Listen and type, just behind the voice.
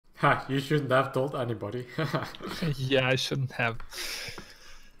Ha, you shouldn't have told anybody. Yeah, I shouldn't have.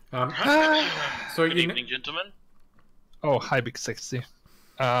 So Good evening, gentlemen. Oh, hi, Big Sexy.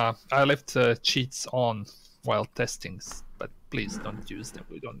 I left cheats on while testing, but please don't use them.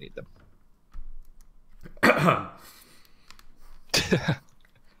 We don't need them.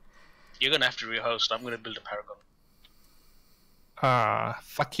 You're gonna have to rehost. I'm gonna build a Paragon.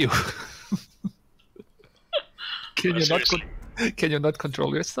 Fuck you. Can you not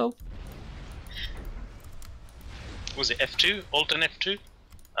control yourself? Was it F2? Alt and F2?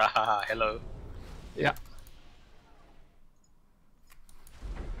 Ah, hello. Yeah.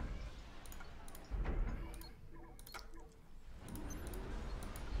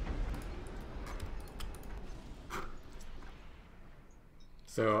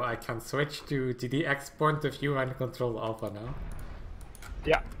 So I can switch to DDX point of view and control Alpha now.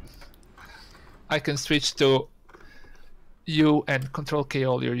 Yeah. I can switch to U and control K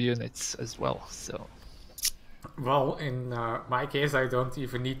all your units as well, so... Well, in my case, I don't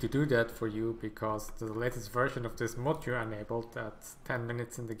even need to do that for you, because the latest version of this mod you enabled, at 10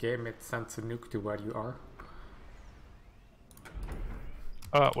 minutes in the game, it sends a nuke to where you are.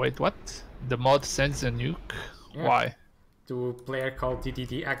 Wait, what? The mod sends a nuke? Yeah. Why? To a player called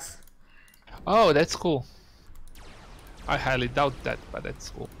DDDX. Oh, that's cool. I highly doubt that, but that's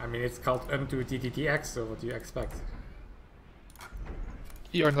cool. I mean, it's called undo DDDX, so what do you expect?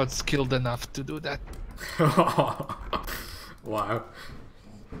 You're not skilled enough to do that. Wow.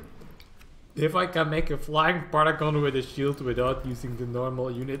 If I can make a flying Paragon with a shield without using the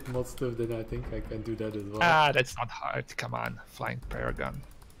normal unit mod stuff, then I think I can do that as well. Ah, that's not hard. Come on, Flying Paragon.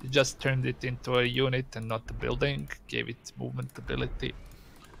 You just turned it into a unit and not a building, gave it movement ability.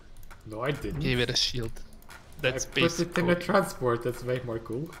 No, I didn't. Gave it a shield. That's basic. Put it in a transport, that's way more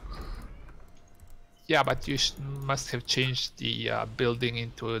cool. Yeah, but you must have changed the building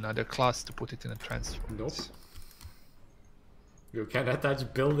into another class to put it in a transport. Nope. You can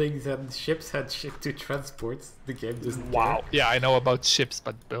attach buildings and ships and shit to transports. The game doesn't care. Yeah, I know about ships,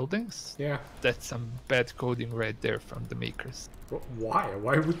 but buildings? Yeah. That's some bad coding right there from the makers. Why?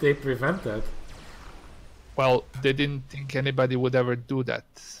 Why would they prevent that? Well, they didn't think anybody would ever do that.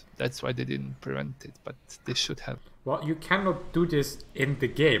 That's why they didn't prevent it, but they should have. Well, you cannot do this in the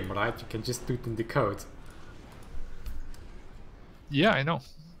game, right? You can just do it in the code. Yeah, I know.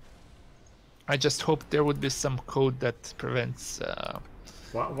 I just hope there would be some code that prevents...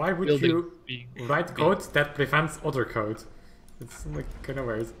 why would you write code that prevents other code? It's like kind of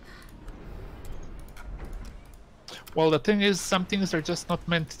weird. Well, the thing is, some things are just not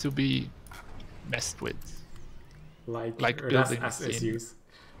meant to be messed with. Like building SSUs.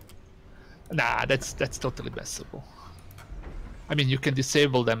 Nah, that's totally messable. I mean, you can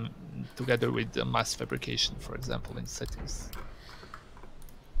disable them together with mass fabrication, for example, in settings.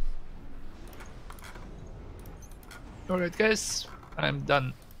 Alright guys, I'm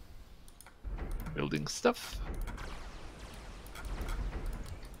done building stuff.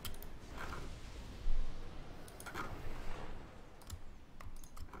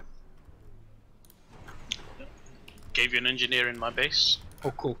 Gave you an engineer in my base.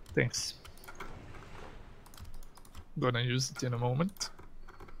 Oh cool, thanks. Gonna use it in a moment.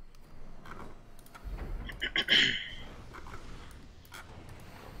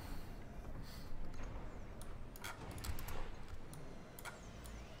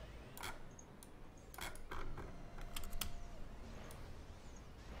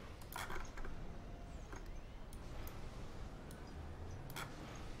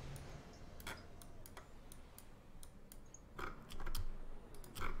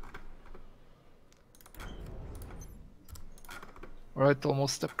 Alright,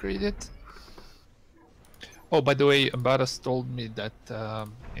 almost upgraded. Oh, by the way, Ambaras told me that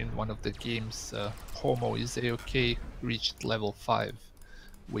in one of the games, Homo is A-OK reached level 5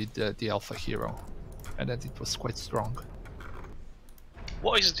 with the Alpha Hero, and that it was quite strong.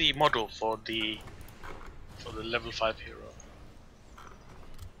 What is the model for the level 5 hero?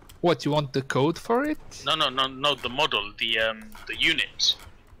 What, you want the code for it? No, the model, the unit.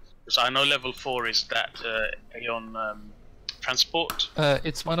 Because I know level 4 is that Aeon transport.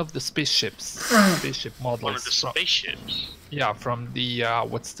 It's one of the spaceships. Spaceship models. One of the spaceships. Yeah, from the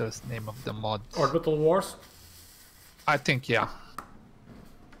what's the name of the mod? Orbital Wars. I think yeah.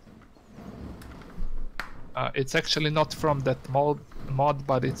 It's actually not from that mod,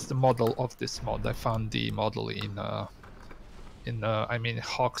 but it's the model of this mod. I found the model in I mean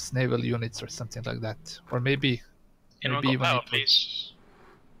Hawk's naval units or something like that, or maybe Even power, please.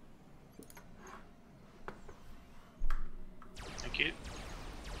 Thank you.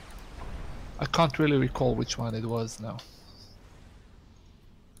 I can't really recall which one it was now.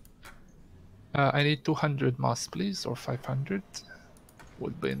 I need 200 mass, please, or 500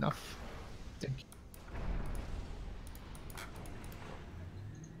 would be enough. Thank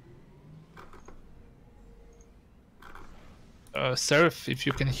you. Seraph, if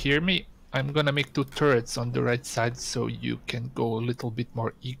you can hear me, I'm gonna make 2 turrets on the right side so you can go a little bit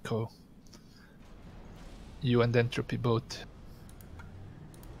more eco. You and Entropy both.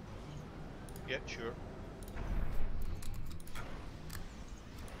 Yeah, sure.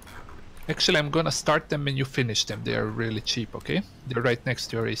 Actually, I'm gonna start them when you finish them. They are really cheap, okay? They're right next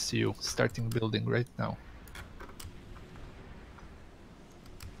to your ACU. Starting building right now.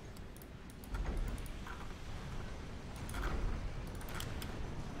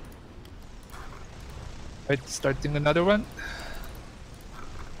 Right, starting another one.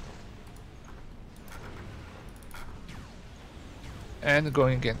 And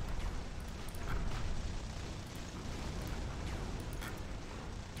going again.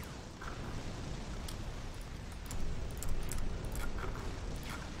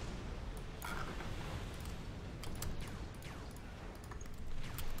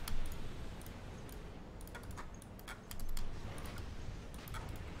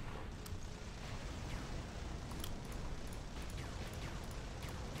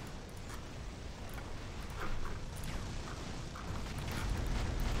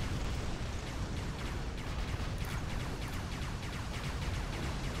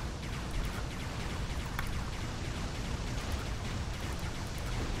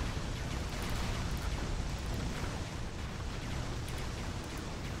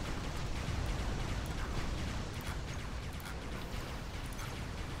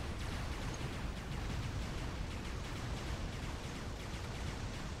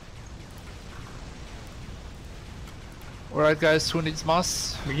 Alright guys, who needs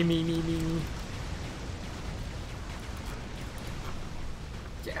mass? Me.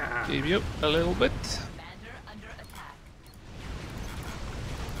 Yeah. Give you a little bit. Commander under attack.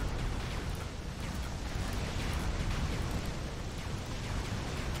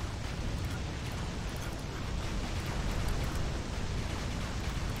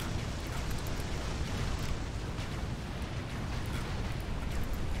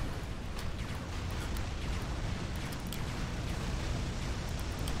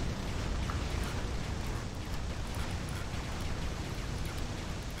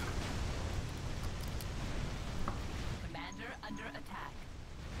 Commander under attack.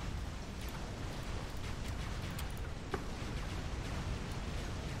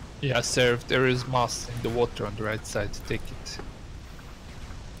 Yeah, Seraph, there is mass in the water on the right side. Take it.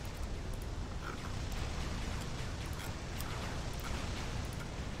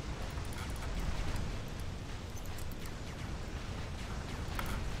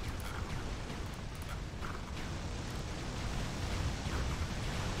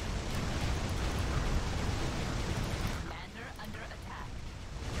 Commander under attack.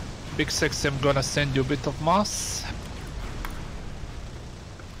 Big Sex, I'm gonna send you a bit of mass.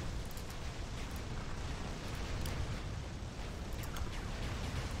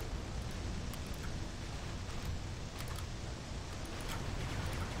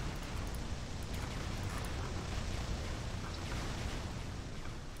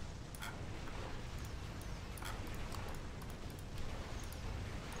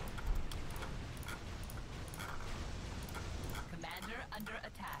 Commander under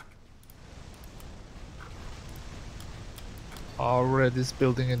attack. Our red is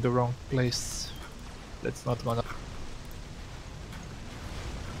building in the wrong place. That's not gonna...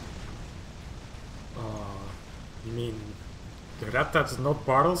 You mean the red that's not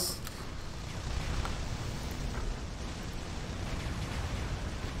bottles?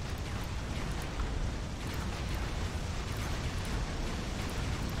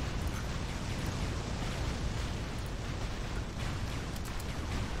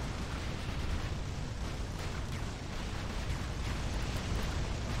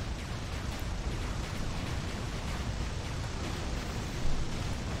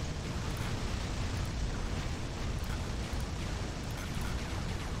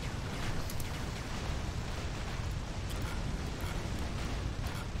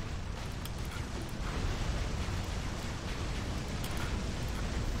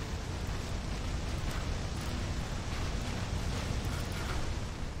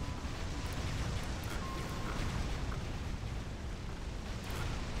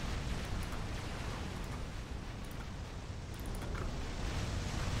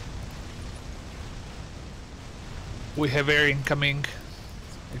 We have air incoming.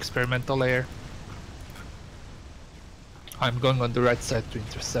 Experimental air. I'm going on the right side to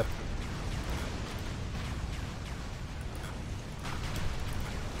intercept.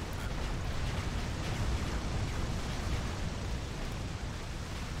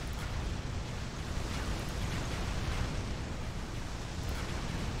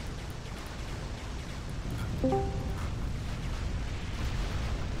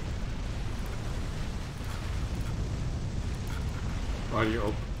 Are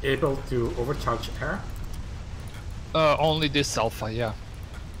you able to overcharge air? Only this alpha, yeah.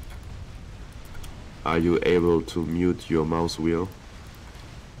 Are you able to mute your mouse wheel?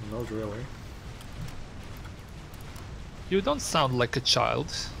 Not really. You don't sound like a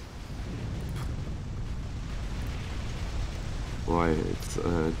child. Why? It's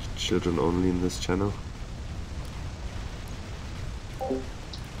children only in this channel?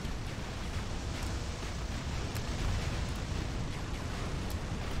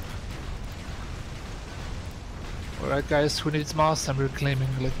 Alright guys, who needs mass? I'm reclaiming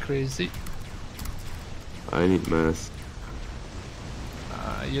like crazy. I need mass.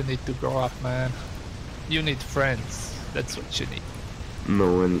 You need to grow up, man. You need friends. That's what you need.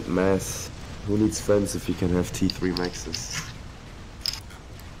 No, I need mass. Who needs friends if you can have T3 maxes?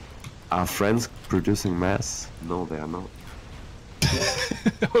 Are friends producing mass? No, they are not.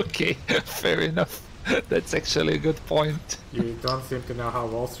 Okay, fair enough. That's actually a good point. You don't seem to know how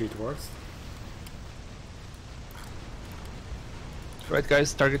Wall Street works. Right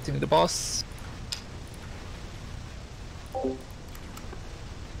guys, targeting the boss.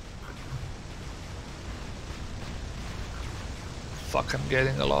 Fuck, I'm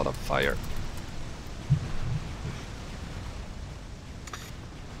getting a lot of fire.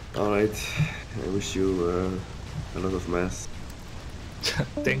 Alright, I wish you a lot of mass.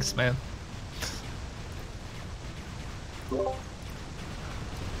 Thanks, man.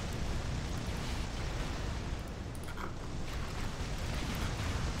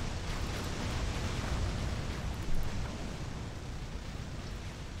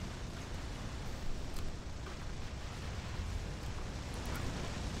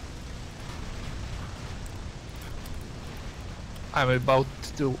 I'm about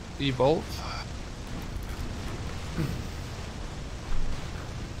to evolve.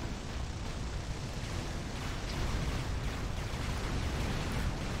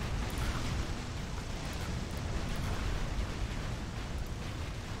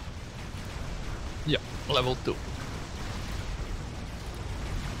 Yeah, level 2.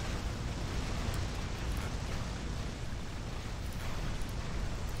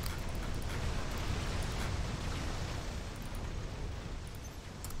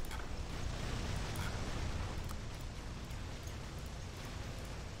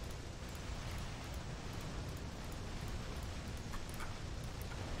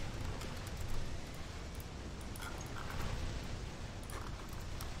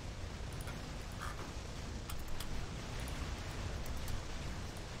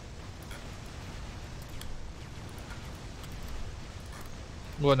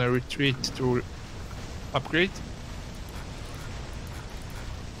 Gonna retreat to upgrade.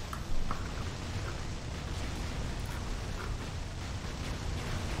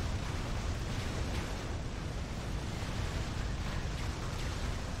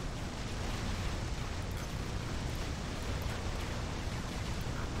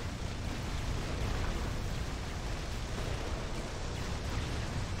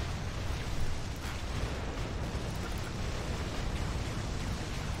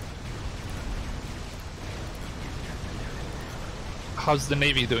 How's the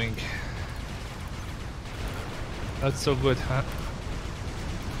Navy doing? Not so good, huh?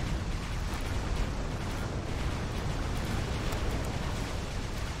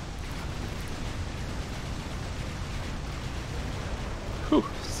 Whew,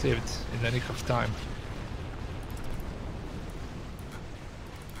 saved in the nick of time.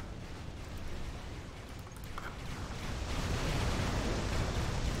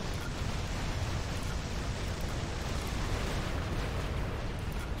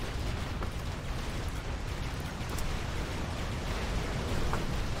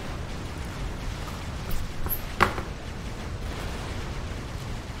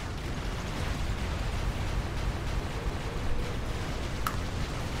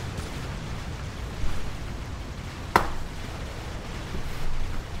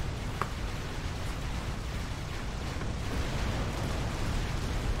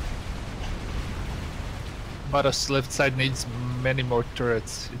 But us left side needs many more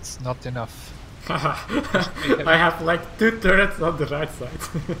turrets. It's not enough. I have like 2 turrets on the right side.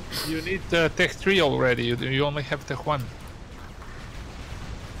 You need Tech 3 already. You only have Tech 1.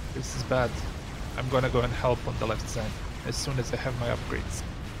 This is bad. I'm gonna go and help on the left side as soon as I have my upgrades.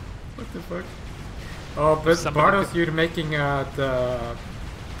 What the fuck? Oh, but Bardos, you're making the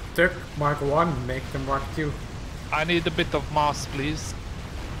Turk Mark 1 make the Mark 2. I need a bit of mass, please,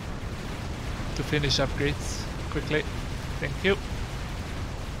 to finish upgrades quickly. Thank you.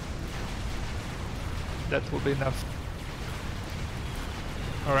 That will be enough.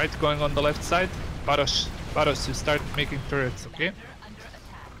 Alright, going on the left side. Baros, you start making turrets, okay?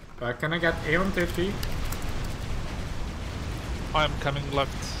 Can I get Aeon T3? I'm coming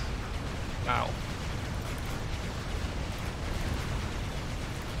left now.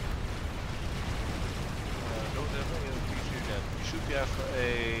 No, there's no T3 yet. You should have a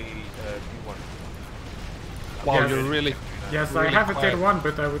D1. Wow, Yes. you're really... Yes, really I have a quiet. tier 1,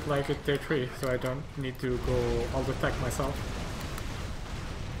 but I would like a tier 3, so I don't need to go all the tech myself.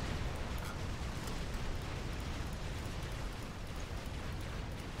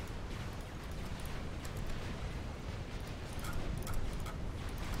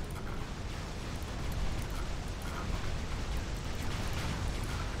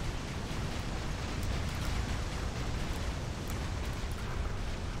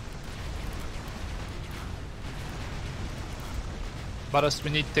 But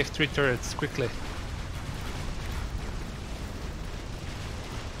we need tech 3 turrets, quickly.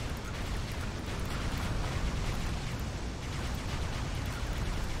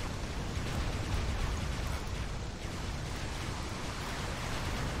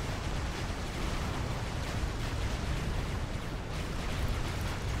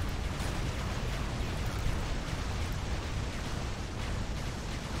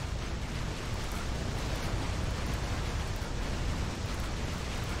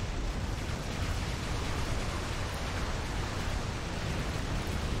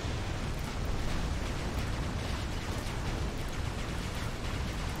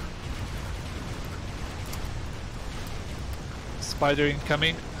 Spider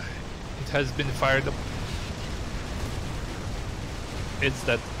incoming. It has been fired up. It's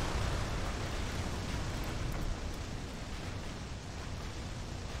dead.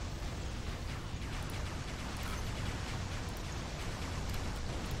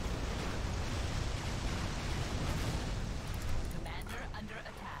 Commander under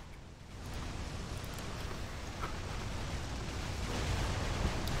attack.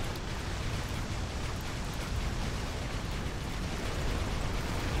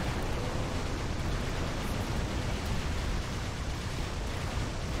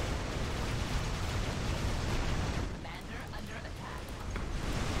 Commander under attack.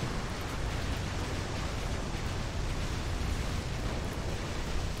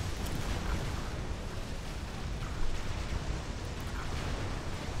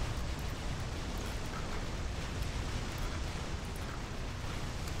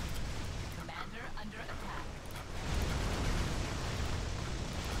 Commander under attack.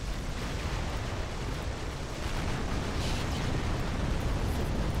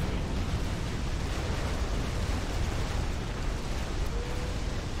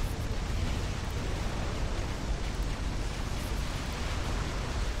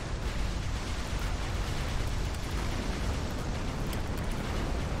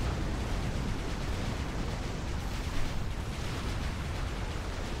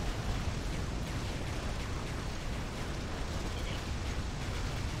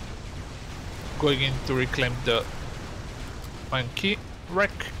 Going in to reclaim the monkey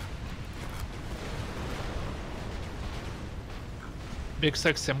wreck. Big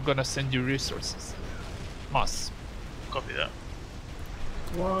Sexy, I'm gonna send you resources. Mass. Copy that.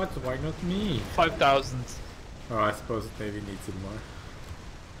 What? Why not me? 5,000 Oh, I suppose it maybe needs it more.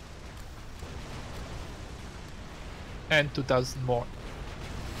 and 2,000 more.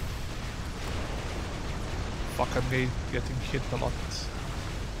 Fuck, I'm getting hit a lot.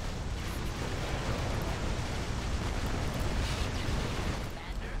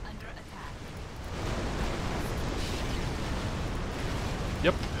 Commander under attack.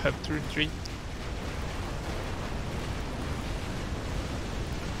 Yep, have to retreat.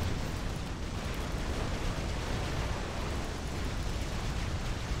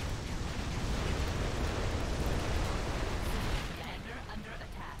 Commander under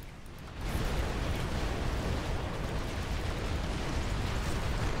attack.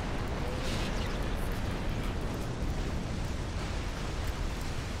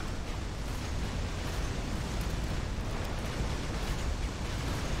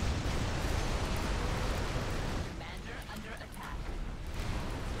 Commander under attack.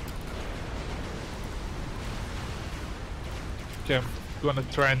 Okay, I'm gonna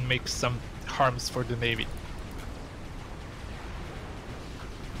try and make some harms for the Navy.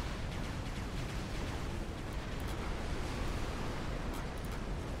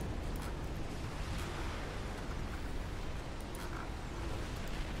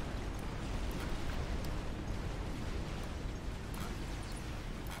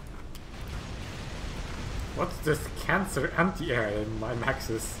 What's this cancer anti-air in my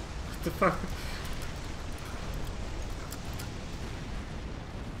maxes? What the fuck?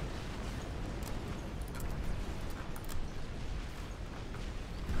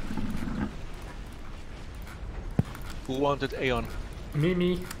 Who wanted Aeon?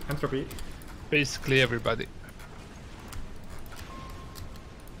 Me, Entropy. Basically everybody.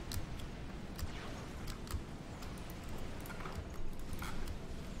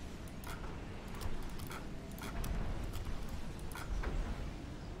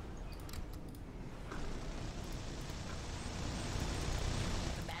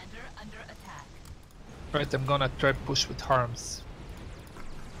 Commander under attack. Right, I'm gonna try push with harms.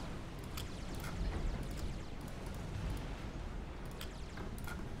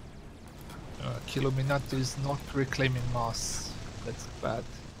 Killuminati is not reclaiming mass. That's bad.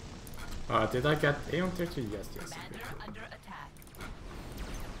 Did I get Aeon 30? Yes. Commander under attack.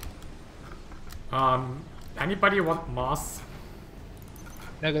 Anybody want moss?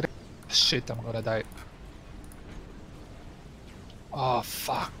 Negative. Shit, I'm gonna die. Oh,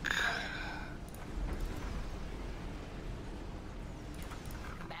 fuck.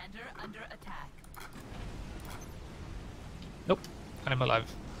 Commander under attack. Nope, I'm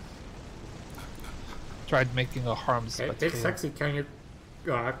alive. Tried making a harms, Okay, but Big failed. Sexy, can you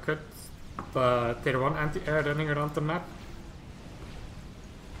cut tier 1 anti-air running around the map?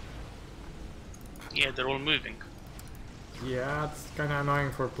 Yeah, they're all moving. Yeah, it's kinda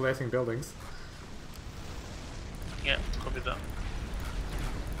annoying for placing buildings. Yeah, copy that.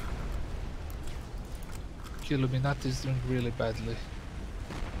 Killuminati is doing really badly.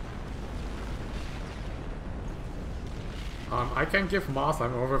 I can give mass,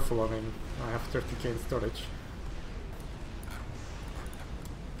 I'm overflowing. I have 30k in storage.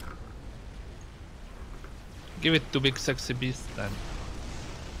 Give it to Big Sexy Beast then.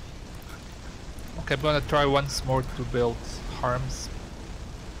 Okay, I'm gonna try once more to build harms.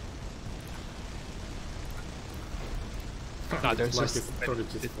 No, there's like just his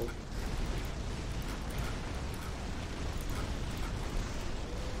storage is full.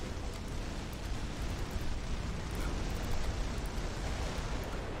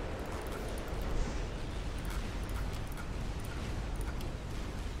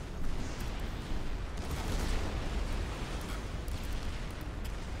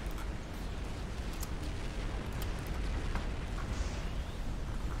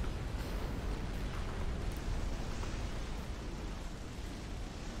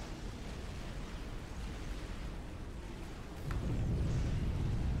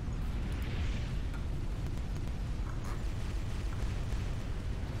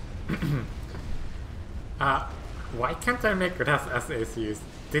 Why can't I make RAS SACs?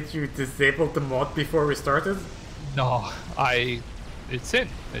 Did you disable the mod before we started? no, it's in.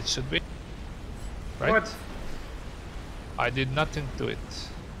 It should be. Right? What? I did nothing to it.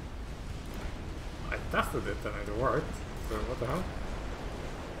 I tested it and it worked. So what the hell?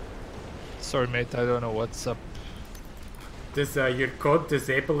 Sorry, mate. I don't know what's up. Does your code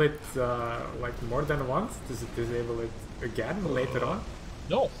disable it like more than once? Does it disable it again later on?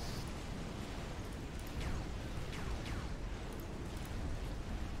 No.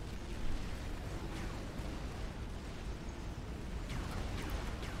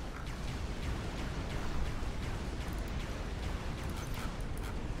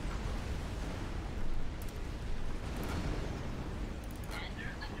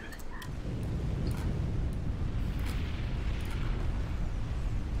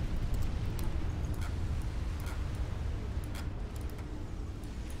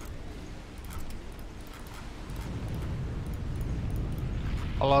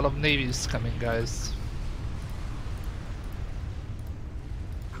 A lot of navies coming, guys.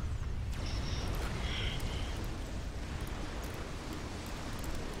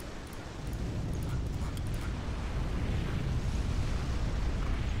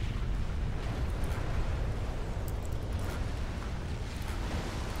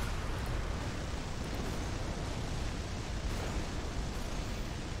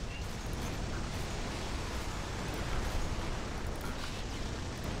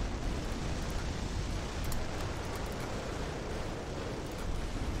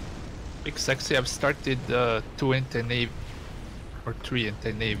 Big Sexy, I've started 2 anti-navy or 3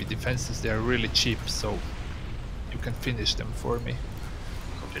 anti-navy defenses. They are really cheap, so you can finish them for me.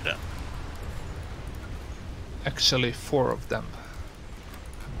 Copy that. Actually, 4 of them.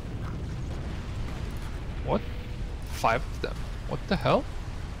 What? 5 of them? What the hell?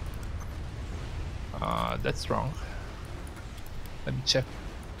 That's wrong. Let me check.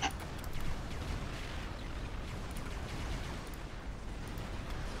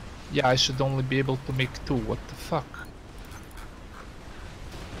 Yeah, I should only be able to make 2. What the fuck?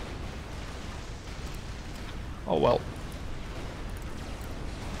 Oh well.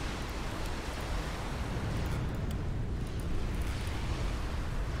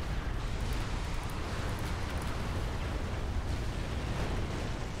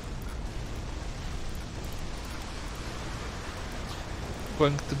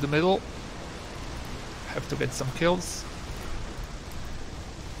 Going to the middle. Have to get some kills.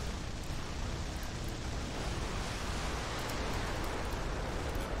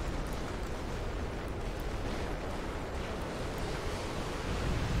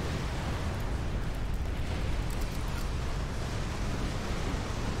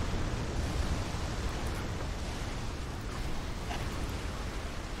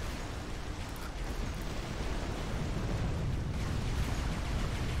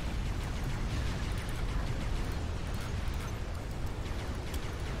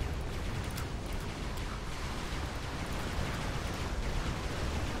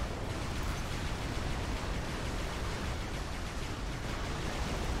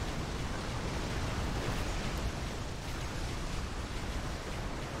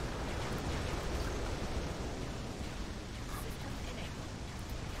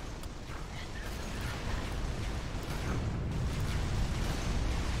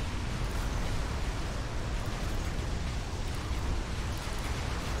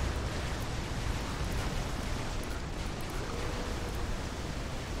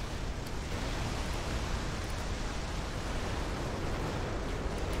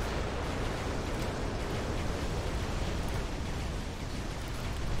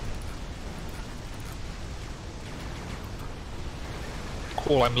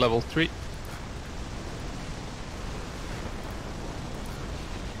 Cool, I'm level 3.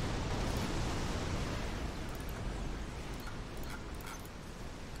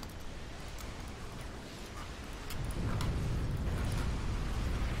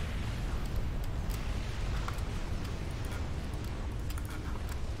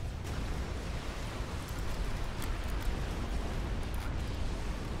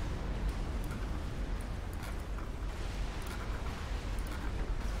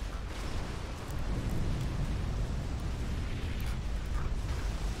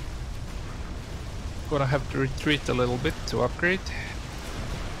 Gonna have to retreat a little bit to upgrade.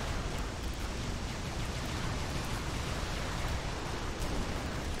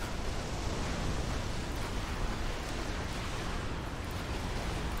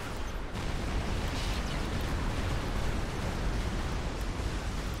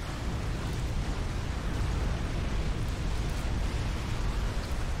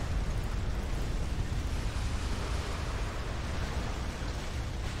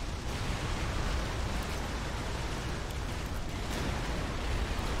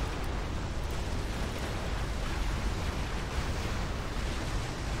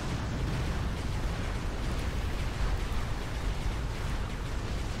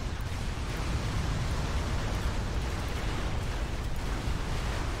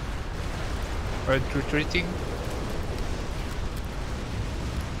 Right, retreating.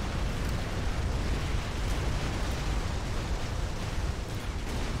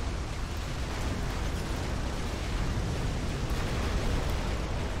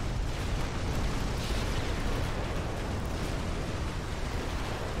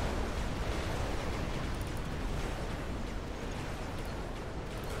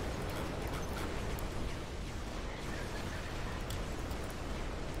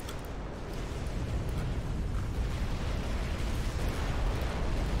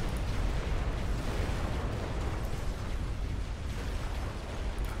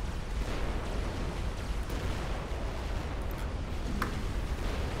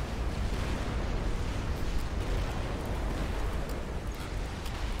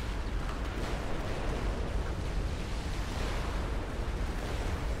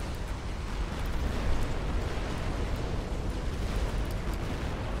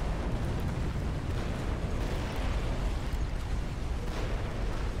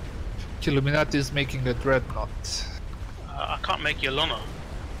 Illuminati is making a dreadnought. I can't make Yolona.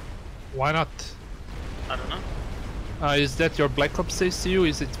 Why not? I don't know. Is that your Black Ops ACU?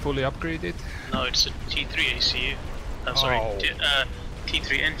 Is it fully upgraded? No, it's a T3 ACU. I'm sorry, Oh.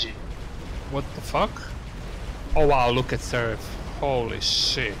 T3 NG. What the fuck? Oh wow, look at Seraph. Holy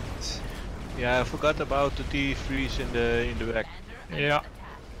shit. Yeah, I forgot about the T3s in the back, Yeah.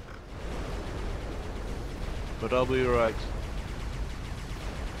 but I'll be right.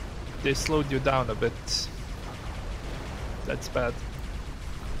 They slowed you down a bit. That's bad.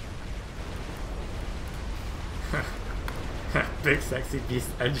 Big sexy beast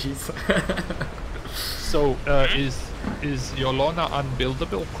edges. So, is Yolona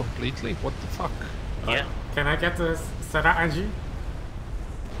unbuildable completely? What the fuck? Yeah, Can I get the Sarah Angie?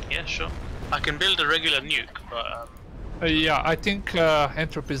 yeah, sure. I can build a regular nuke, but Yeah, I think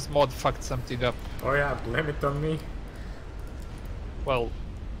Entropy's mod fucked something up. Oh yeah, blame it on me. Well,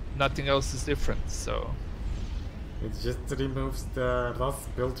 nothing else is different, so... It just removes the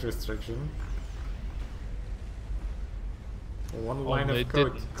last build restriction. One line Oh, of it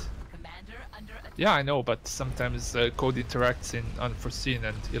code. didn't. Commander under attack. Yeah, I know, but sometimes code interacts in unforeseen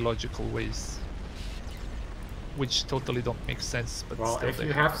and illogical ways, which totally don't make sense. But Well, still if they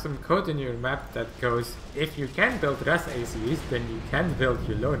you have some code in your map that goes, if you can build Res ACs, then you can build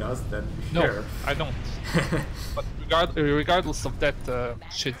Yulonas, then No, sure. I don't. But regardless of that,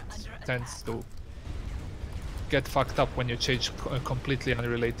 shit tends to get fucked up when you change a completely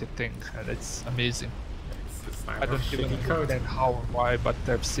unrelated thing, and it's amazing. It's a sign I of don't even shitty code. understand how or why, but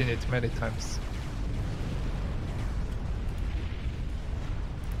I've seen it many times.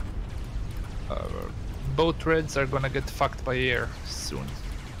 Both reds are gonna get fucked by air soon.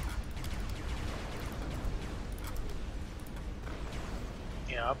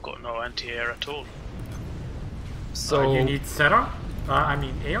 Yeah, I've got no anti-air at all. So you need Sarah? I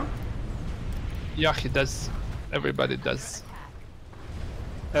mean Aeon? yeah, he does. Everybody does.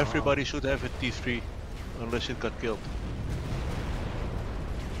 Everybody should have a T3, unless it got killed.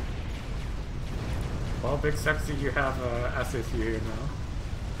 Well, Big Sexy, you have SSU here now.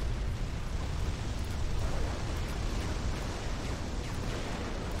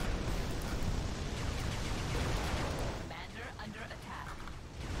 Commander under attack.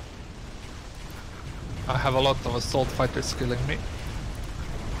 I have a lot of assault fighters killing me.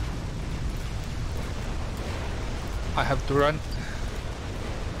 I have to run.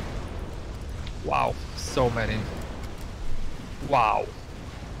 Wow, so many. Wow.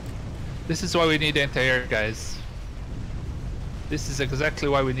 This is why we need anti-air, guys. This is exactly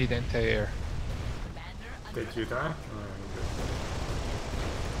why we need anti-air. Commander under Did you die?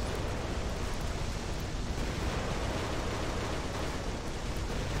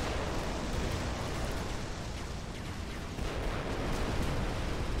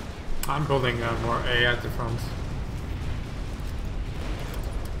 I'm building more A at the front.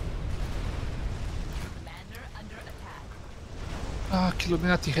 Commander under attack. Ah,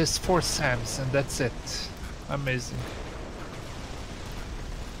 Killuminati has 4 SAMs and that's it. Amazing.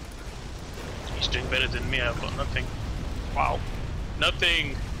 He's doing better than me. I've got nothing. Wow.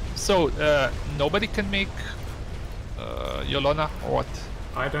 Nothing. So, nobody can make Yolona or what?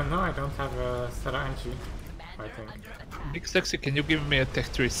 I don't know, I don't have a Sarah Angie, I Commander think. under attack. Big Sexy, can you give me a Tech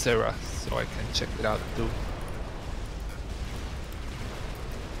 3 Sarah so I can check it out too?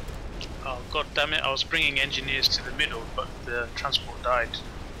 Oh god damn it! I was bringing engineers to the middle, but the transport died.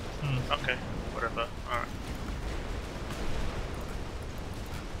 Okay, whatever. All right.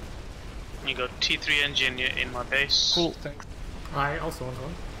 You got T3 engine in my base. Cool, thanks. I also want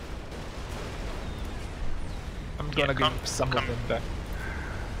one. I'm gonna come- give some come. of them back.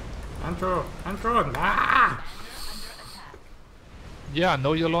 Antro! Nah! Under attack. Yeah,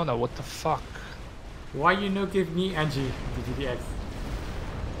 no Yolona, what the fuck? Why you no give me Angie, DDDX?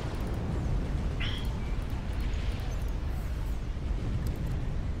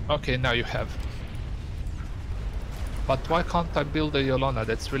 Okay, now you have. But why can't I build a Yolona?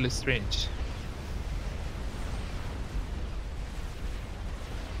 That's really strange.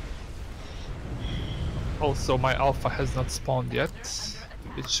 Also, my alpha has not spawned yet.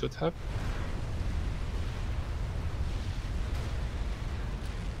 It should have.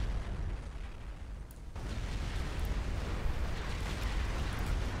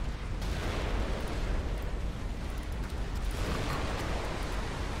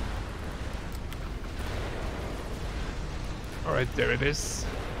 Alright, there it is.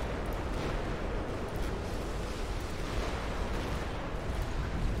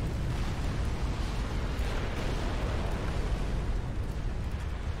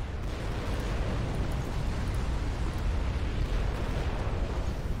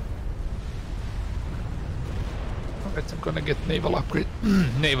 Alright, I'm gonna get naval upgrade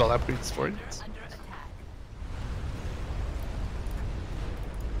naval upgrades for it. Under attack.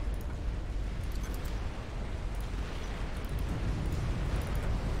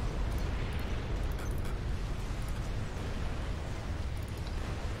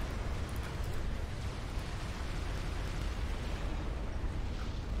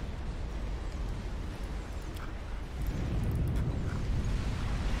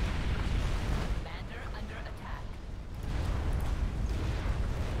 Commander under attack.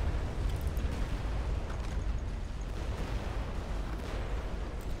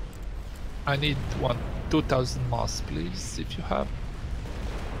 I need 2,000 mass, please, if you have.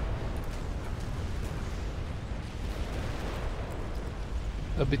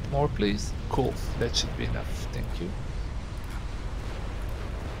 A bit more, please. Cool, that should be enough. Thank you.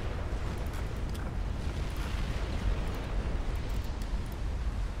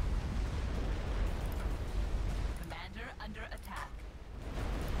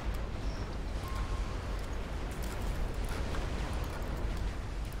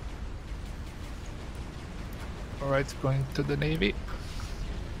 Alright, going to the Navy.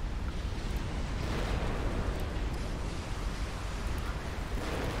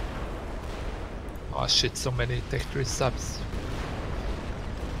 Oh shit, so many Tech 3 subs.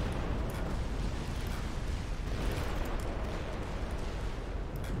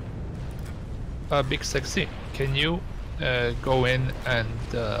 Big Sexy, can you go in and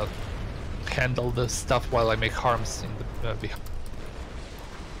handle the stuff while I make harms in the behind?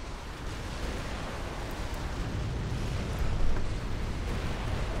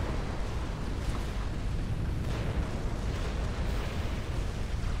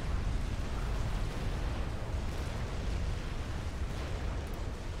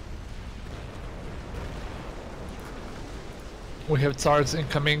 We have Tsars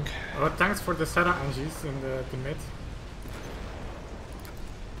incoming. Oh, thanks for the Sarah Angies in the mid.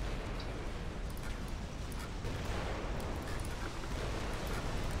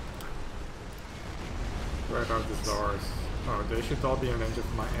 Where are the stars? Oh, they should all be in range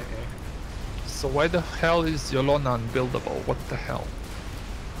of my AA. So why the hell is Yolona unbuildable? What the hell?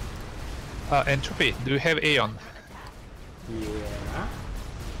 Entropy, do you have Aeon? Yeah.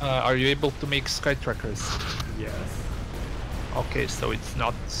 Are you able to make sky trackers? Yes. Okay, so it's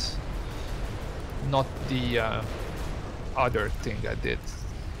not the other thing I did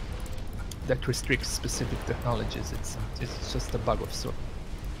that restricts specific technologies. It's just a bug of sort.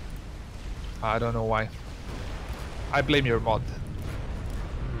 I don't know why. I blame your mod.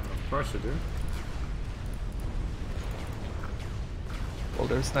 Of course you do. Well,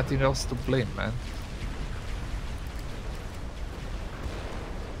 there's nothing else to blame, man.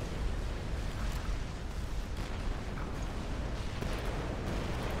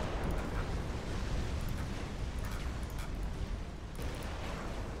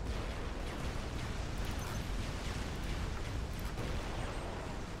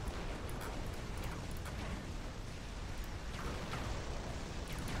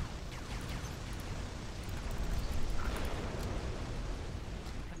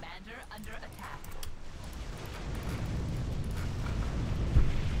 Commander under attack.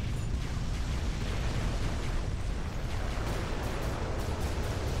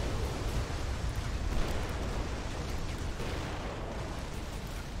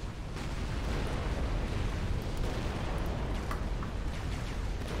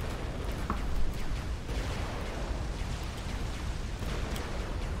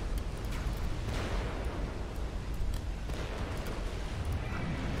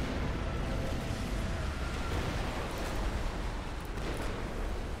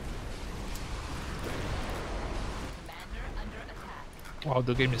 Commander under attack. Wow,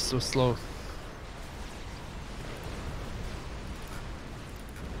 the game is so slow.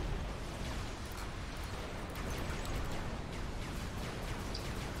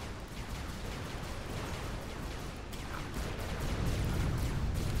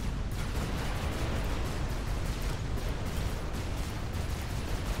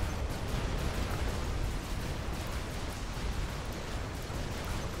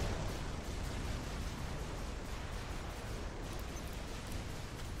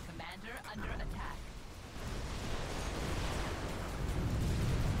 Commander under attack.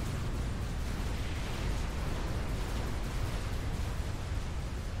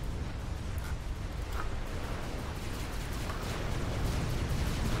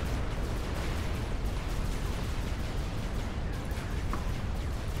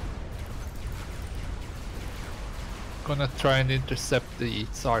 Gonna try and intercept the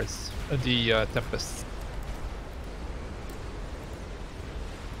SARS, the Tempest.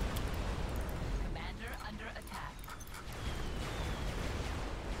 Commander under attack.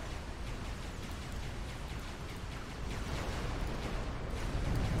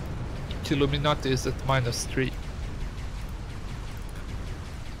 Illuminati is at -3.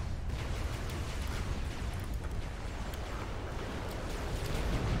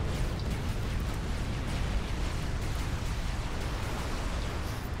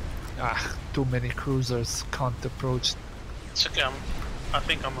 Ah, too many cruisers can't approach. It's okay. I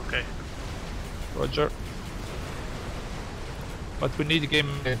think I'm okay. Roger. But we need game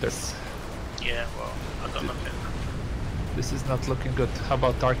leaders. Yeah. Well, I got nothing. This is not looking good. How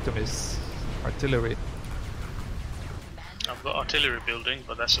about Artemis? Artillery. I've got artillery building,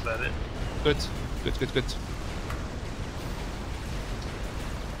 but that's about it. Good. Good, good, good.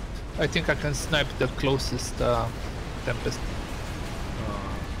 I think I can snipe the closest Tempest.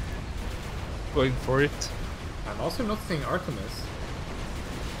 Going for it. I'm also not seeing Artemis.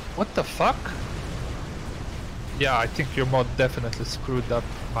 What the fuck? Yeah, I think your mod definitely screwed up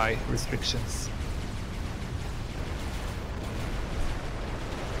my restrictions.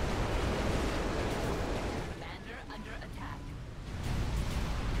 Commander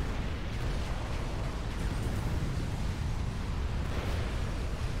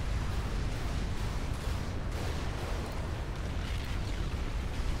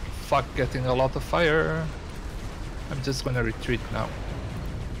fuck, getting a lot of fire. I'm just gonna retreat now.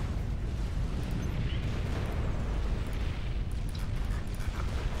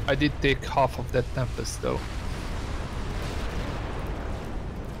 I did take half of that Tempest though.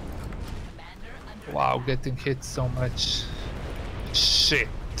 Wow, getting hit so much. Shit.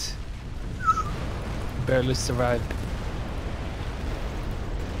 Barely survived.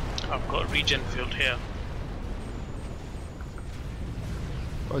 I've got a regen field here.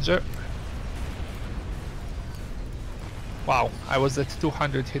 Roger. Wow, I was at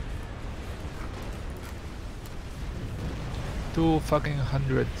 200 hit. 2 fucking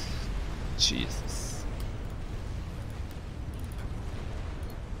 100. Jesus.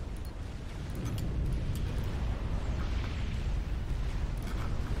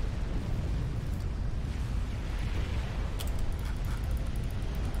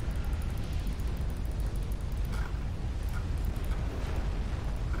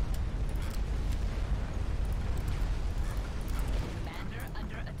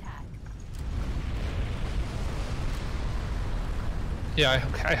 Yeah,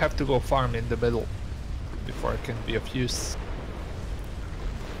 I have to go farm in the middle before I can be of use.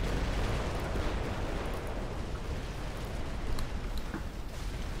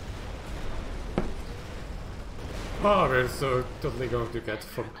 Oh, we're so totally going to get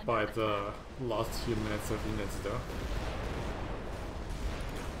fucked by the last few minutes of units though.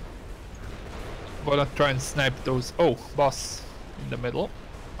 Wanna try and snipe those. Oh, boss in the middle.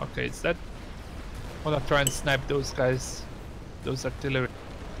 Okay, it's that. Wanna try and snipe those guys. Those artillery.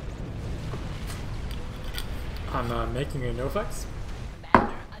 I'm making a Novax.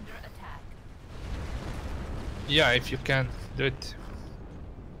 Commander under attack. Yeah, if you can do it.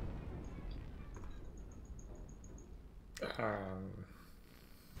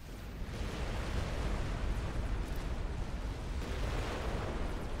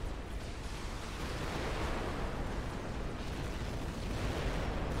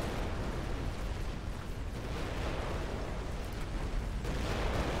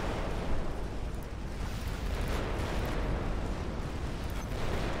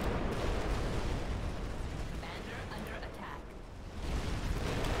 Commander under attack.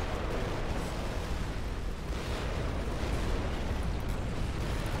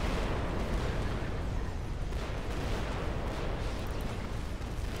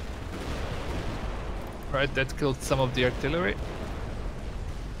 Right, that killed some of the artillery.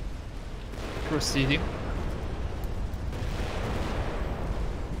 Proceeding.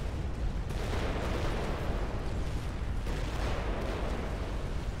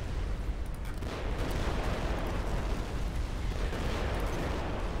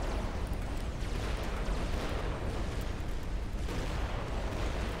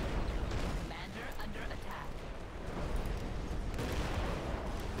 Commander under attack.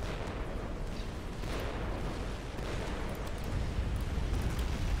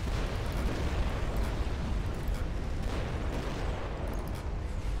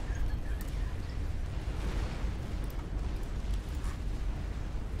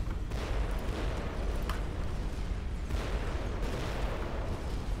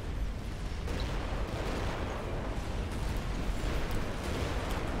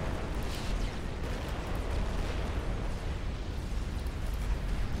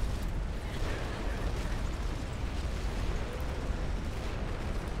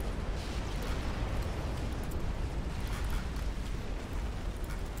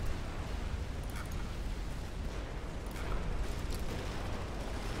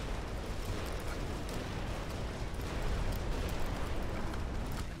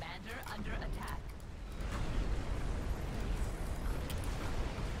 Commander under attack.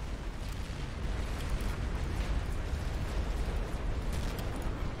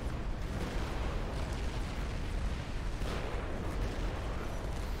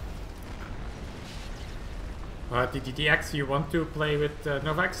 DDX, you want to play with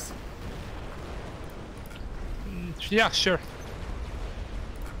Novax? Yeah, sure.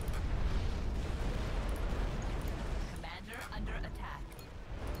 Commander under attack.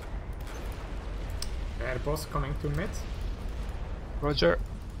 Air boss coming to mid. Roger.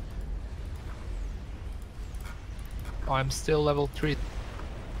 Oh, I'm still level 3.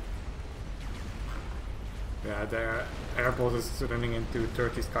 Yeah, the air boss is running into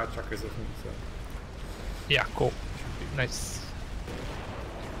 30 sky trackers of me, so. Yeah, cool. Nice.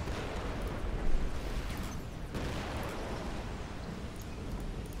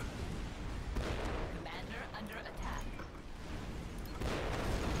 Commander under attack.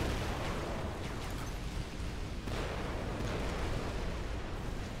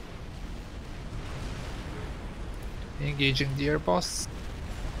 Engaging the air boss.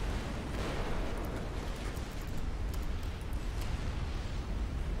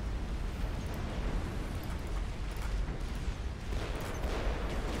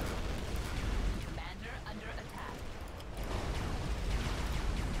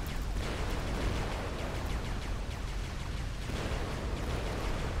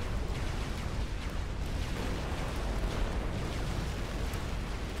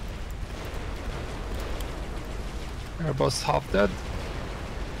 Airbus half dead.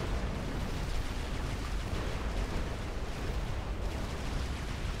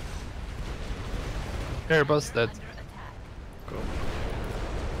 Airbus dead. Under attack. Cool.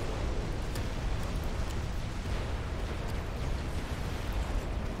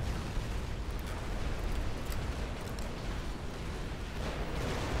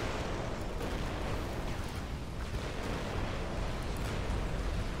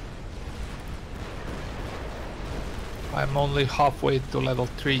 I'm only halfway to level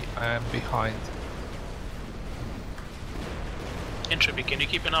 3. I am behind. Entropy, can you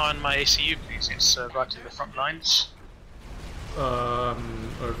keep an eye on my ACU, please? It's right in the front lines.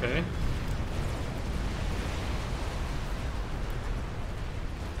 Okay.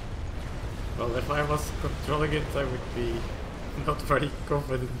 Well, if I was controlling it, I would be not very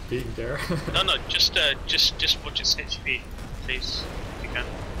confident being there. No, just watch its HP, please, if you can.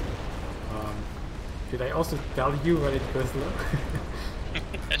 Should I also tell you when it goes low?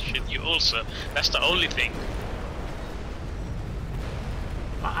 Should you also? That's the only thing.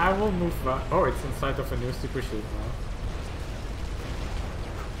 I will move. Oh, it's inside of a new super shield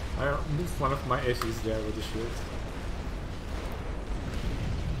now. I'll move one of my ACs there with the shield.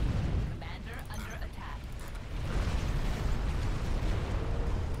 Commander under attack.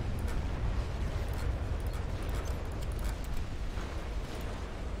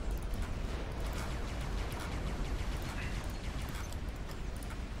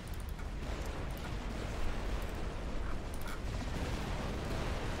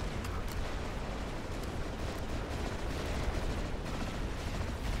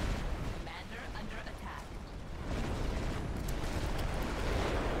 Commander under attack.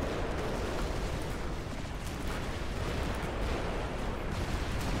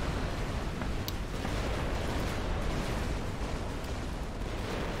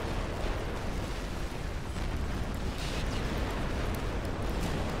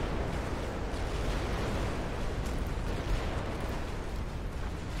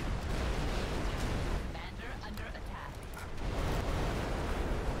 Commander under attack.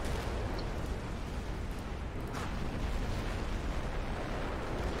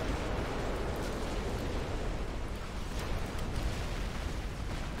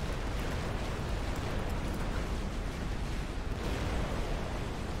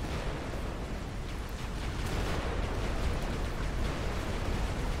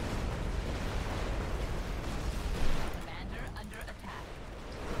 Commander under attack.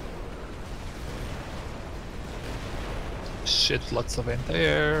 Shit, lots of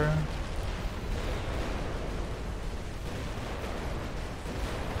anti-air.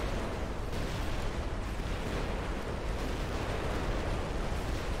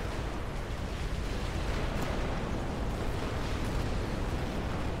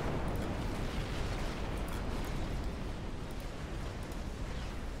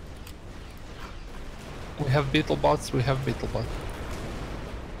 We have beetle bots, we have beetle bot.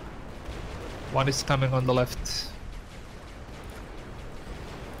 One is coming on the left.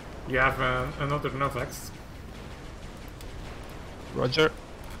 You have another Novex. Roger.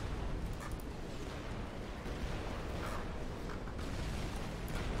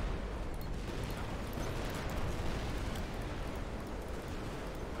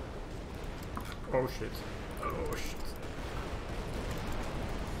 Oh shit. Oh shit.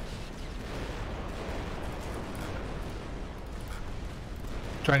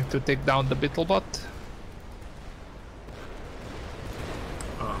 Trying to take down the beetle bot.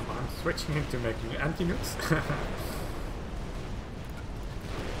 I'm switching into making anti-nukes.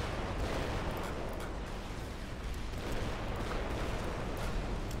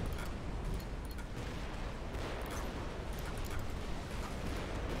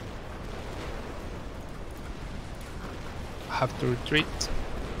 Have to retreat.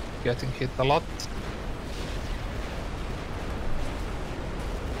 Getting hit a lot.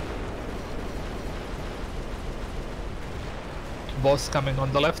 Boss coming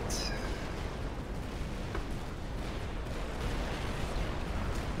on the left.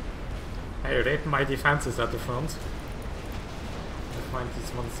 I rate my defenses at the front. I find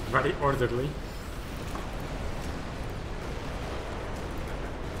these ones very orderly.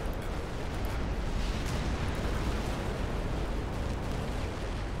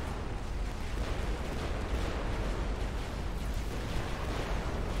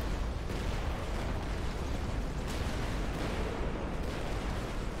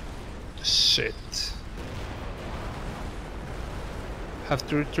 Shit. Have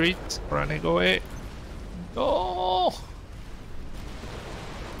to retreat. Running away. No.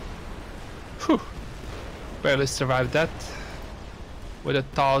 Whew. Barely survived that. With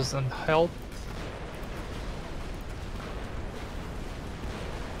 1,000 health.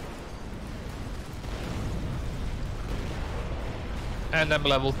 And I'm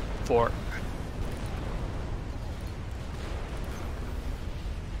level 4.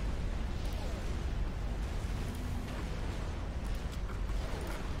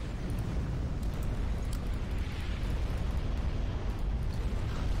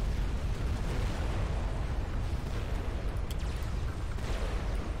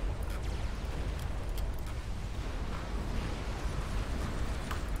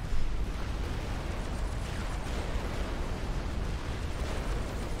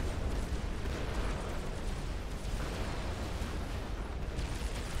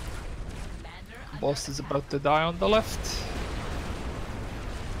 Boss is about to die on the left.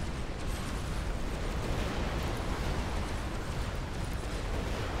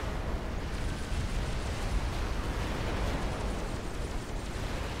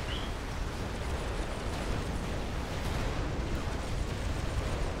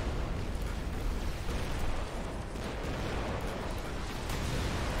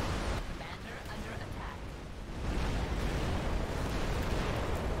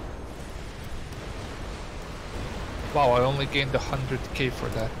 Wow, I only gained 100k for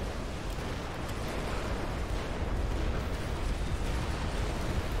that.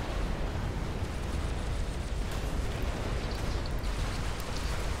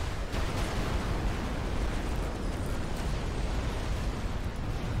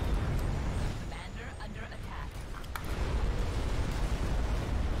 Commander under attack.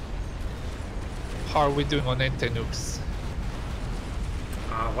 How are we doing on anti-nukes?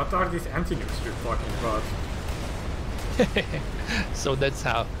 What are these anti-nukes you're talking about? So that's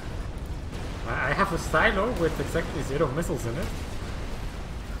how. I have a silo with exactly 0 missiles in it.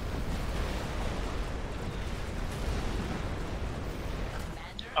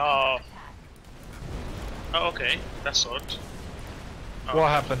 Oh. Oh, okay. That's odd. Oh, What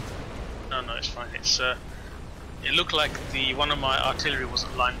happened? No, it's fine. It's it looked like one of my artillery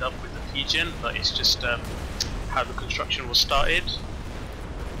wasn't lined up with the PGen, but it's just how the construction was started.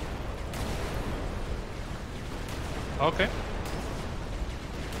 Okay.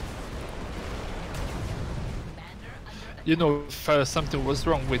 You know, if something was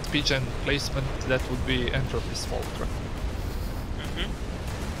wrong with pigeon placement, that would be Entropy's fault, right?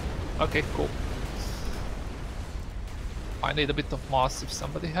 Mm-hmm. Okay, cool. I need a bit of mass if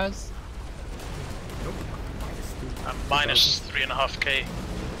somebody has. Nope. I'm minus 3.5k.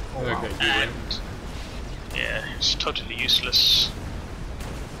 Oh, wow. Okay, you win. And yeah, it's totally useless.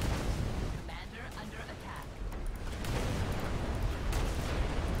 Commander under attack.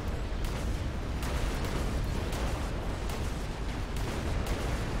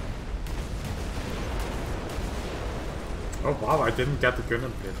 Oh wow, I didn't get the gun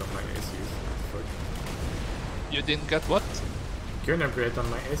upgrade on my SUs. Fuck. You didn't get what? Gun upgrade on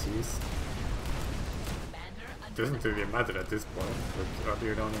my SUs. Commander under Doesn't really matter at this point, but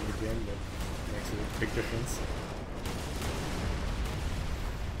earlier on in the game that makes a big difference.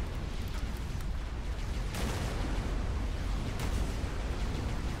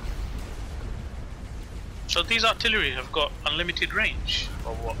 So these artillery have got unlimited range,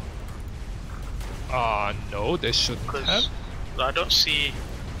 or what? No, they shouldn't have. Because I don't see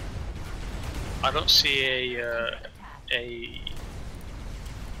a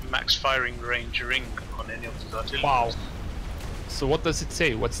max firing range ring on any of these artillery. Wow. So what does it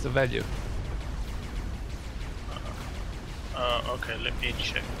say? What's the value? Okay, let me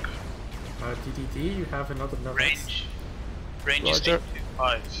check. TTT, you have another number. Range is Roger.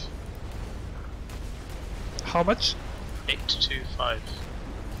 825. How much? 825.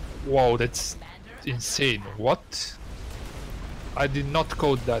 Wow, that's insane. What? I did not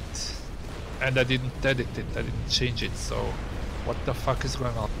code that, and I didn't edit it, I didn't change it, so what the fuck is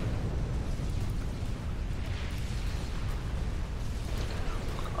going on?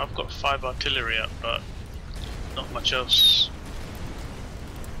 I've got 5 artillery up, but not much else.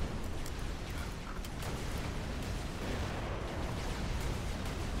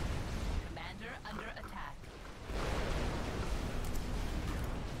 Commander under attack.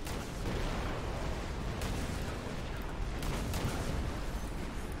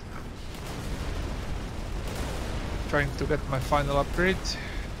 Trying to get my final upgrade.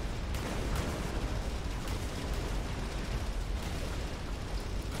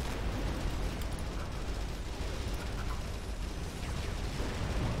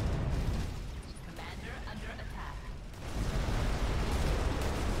 Commander under attack.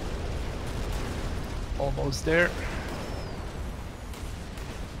 Almost there.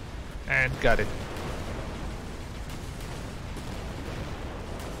 And got it.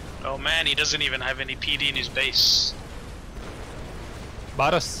 Oh man, he doesn't even have any PD in his base.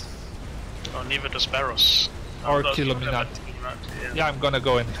 Baros. Oh, neither does Barros. Or Those don't have Kilominati. anything, right? Right, yeah. Yeah, I'm gonna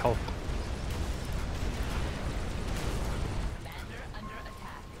go and help. Commander under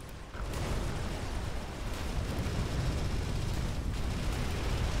attack.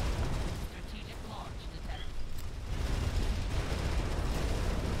 Strategic launch detected.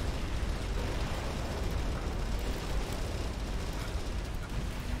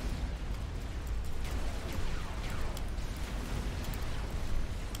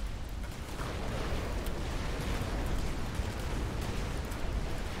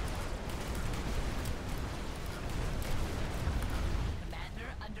 Commander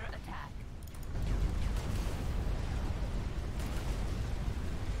under attack.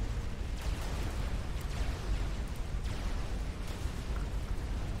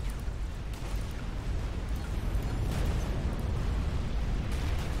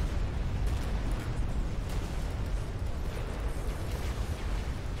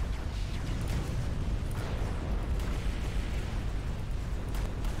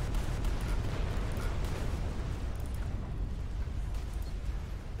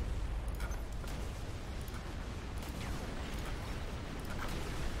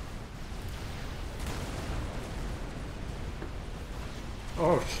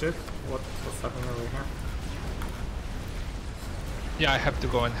 Oh shit, what's happening over here? Yeah, I have to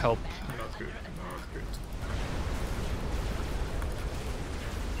go and help. Not good, not good.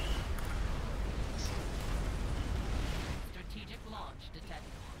 Strategic launch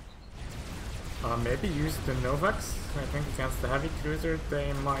detected. Maybe use the Novax. I think against the heavy cruiser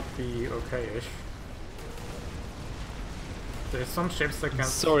they might be okay-ish. There's some ships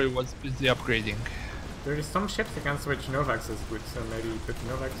against... Sorry, was busy upgrading. There is some ships against which Novax is good, so maybe put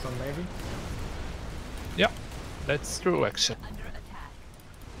Novax on Navy. Yeah, that's true actually. Under attack.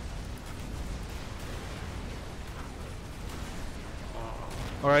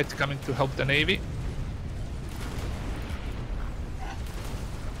 Alright, coming to help the Navy.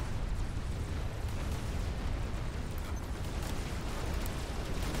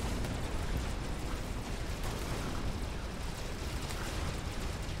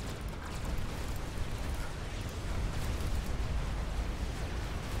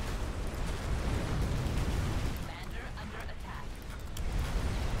 Commander under attack.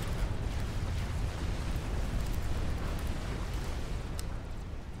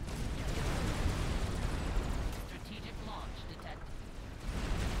 Strategic launch detected.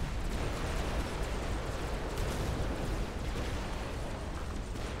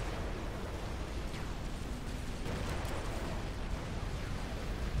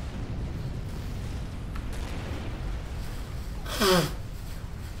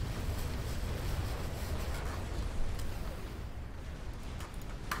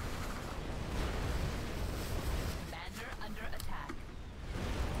 Commander under attack.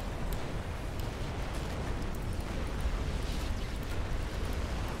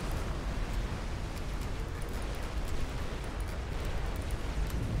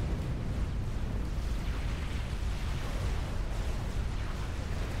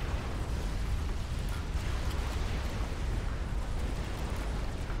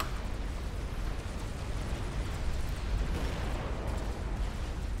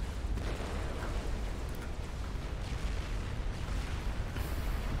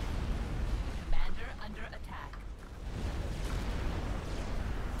 Commander under attack.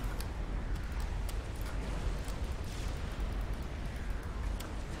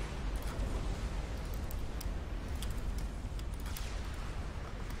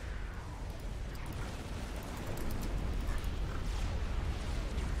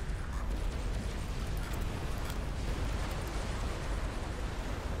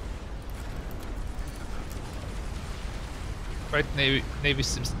 Right, Navy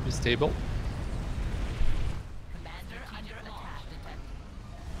seems to be stable. Commander under attack detected.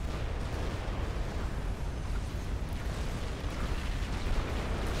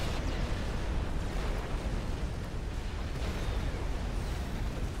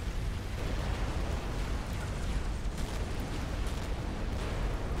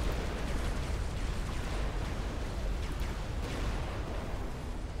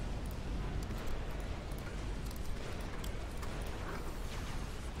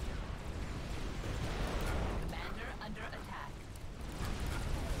 Commander under attack.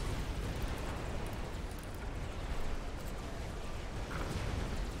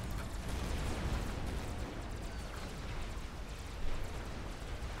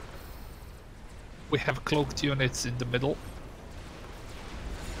 We have cloaked units in the middle.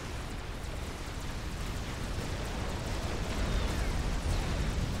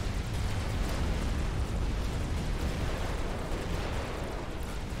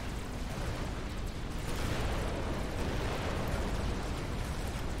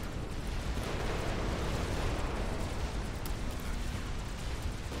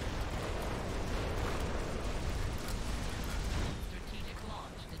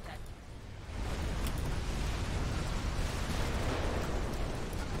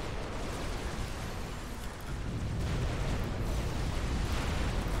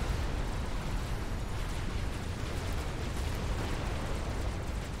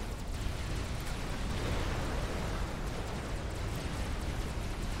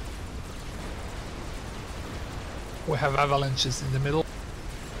 We have avalanches in the middle.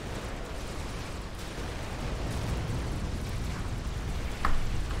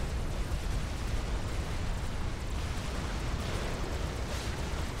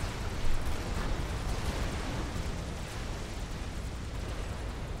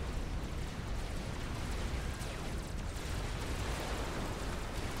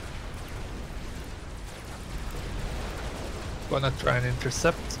 Gonna try and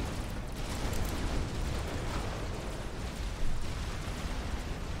intercept.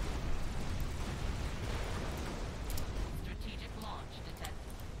 Strategic launch detected.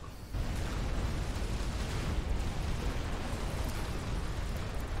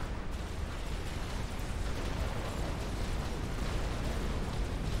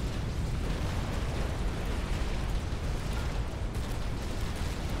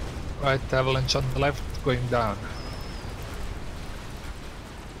 Right, avalanche on the left going down.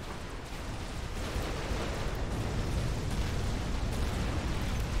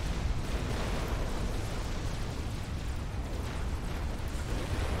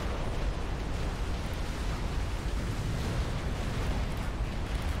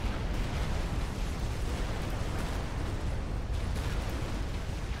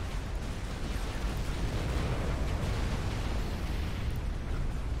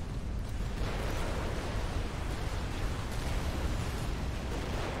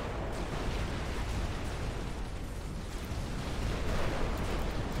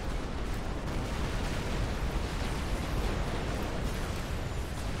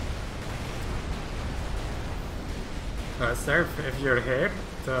 Serf, if you're here,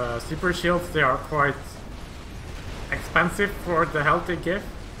 the super shields, they are quite expensive for the health they give,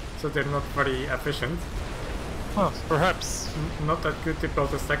 so they're not very efficient. Oh, perhaps. Not that good to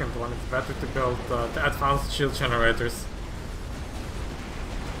build a second one, it's better to build the advanced shield generators.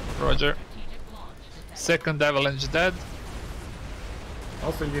 Roger. Strategic launch detected. Second avalanche dead.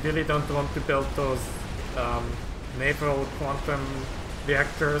 Also, you really don't want to build those naval quantum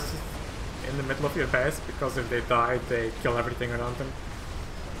reactors in the middle of your base, because if they die, they kill everything around them.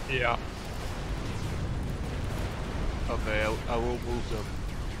 Yeah. Okay, I will move them.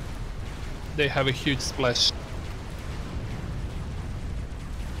 They have a huge splash.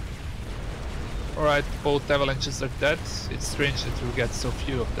 Alright, both avalanches are dead. It's strange that we get so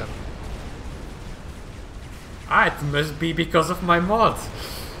few of them. Ah, it must be because of my mod!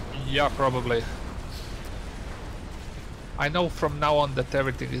 Yeah, probably. I know from now on that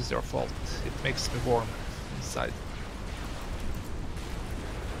everything is your fault. It makes me warm inside.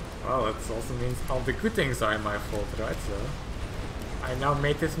 Well, it also means all the good things are my fault, right? So I now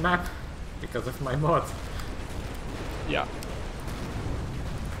made this map because of my mod. Yeah.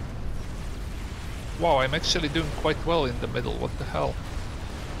 Wow, I'm actually doing quite well in the middle. What the hell?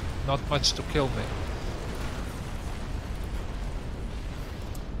 Not much to kill me.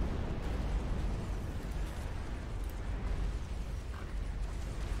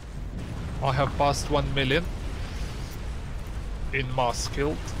 I have passed 1 million in mass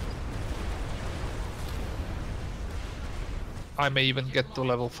killed. I may even get to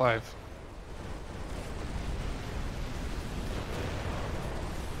level 5.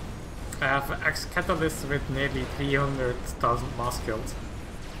 I have an X-Catalyst with nearly 300,000 mass killed.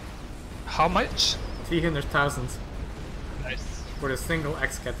 How much? 300,000 Nice. for a single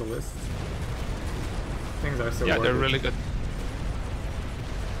X-Catalyst. Things are so Yeah, worth they're it. really good.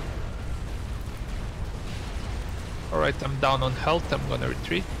 Alright, I'm down on health, I'm gonna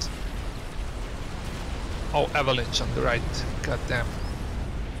retreat. Oh, avalanche on the right. God damn.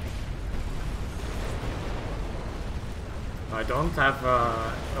 I don't have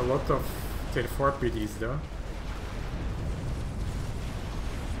a lot of tier 4 PDs though.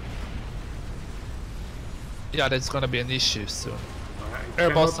 Yeah, that's gonna be an issue soon. I Air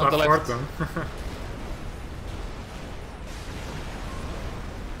cannot boss on the afford left. them.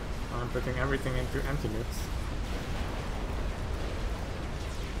 I'm putting everything into anti-nukes.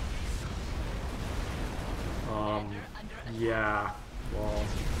 Yeah, well,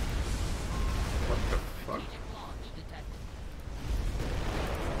 what the fuck? Strategic launch detected.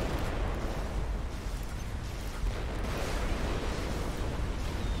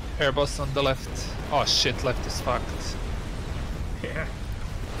 Air boss on the left. Oh shit, left is fucked. Yeah.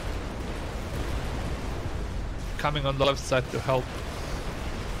 Coming on the left side to help.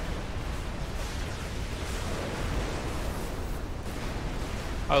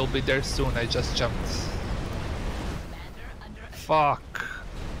 I'll be there soon, I just jumped. Commander under attack. Fuck.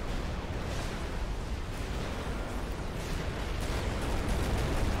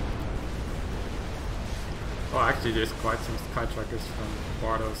 Oh, actually, there's quite some sky trackers from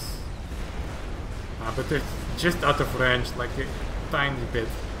Bardos. But it's just out of range, like a tiny bit.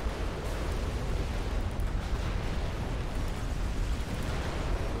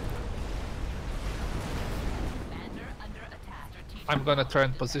 Commander under attack. Strategic I'm gonna try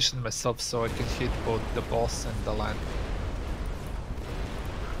and position myself so I can hit both the boss and the land.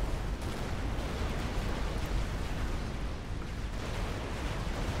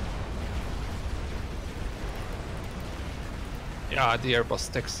 Yeah, the air boss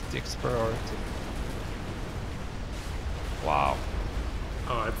takes priority. Wow.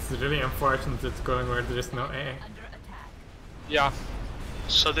 Oh, it's really unfortunate it's going where there is no A. under attack. Yeah,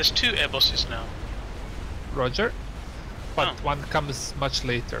 So there's 2 air bosses now. Roger. But Oh. one comes much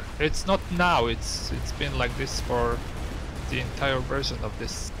later. It's not now, it's been like this for the entire version of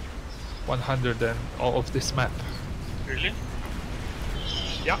this 100 and of this map. Really?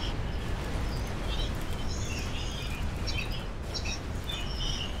 Yeah.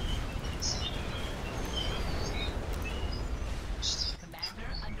 Commander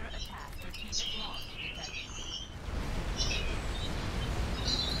under attack. Strategic launch detected.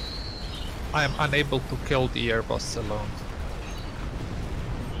 I am unable to kill the air boss alone.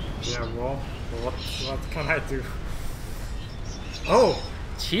 Yeah, well, what can I do? Oh!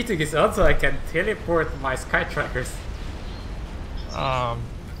 Cheating is also I can teleport my sky trackers.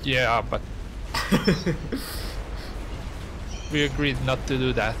 Yeah, but we agreed not to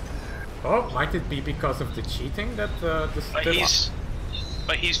do that. Oh, might it be because of the cheating that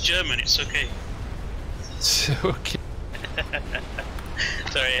But he's German, it's okay. Okay.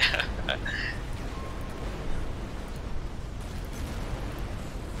 Sorry.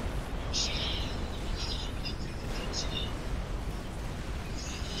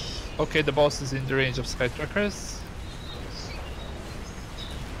 Okay, the boss is in the range of sky trackers.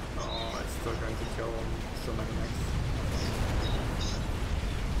 Oh, it's still going to kill so many mechs.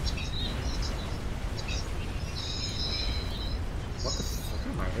 What the fuck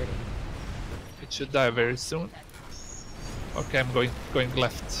am I hitting? It should die very soon. Okay, I'm going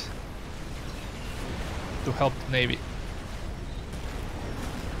left to help the navy.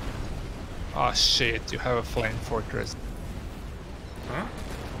 Ah shit, you have a flying fortress. Huh?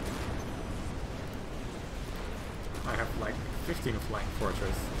 I have like 15 flying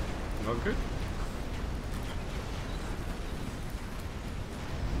fortress. Not good?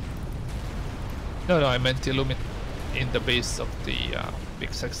 No, I meant illuminate in the base of the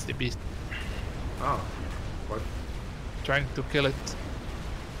big sexy beast. Oh. What? Trying to kill it.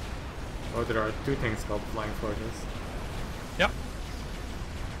 Oh, there are 2 things called flying fortress. Yeah,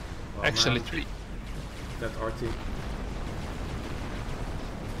 Oh, actually man, 3. that RT.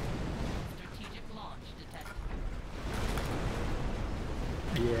 Strategic launch detected.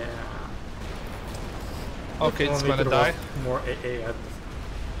 Yeah. Okay, If it's only gonna there was die. More AA at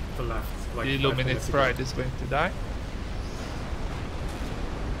the left. Like The 5 Illuminate minutes ago. Pride is going to die.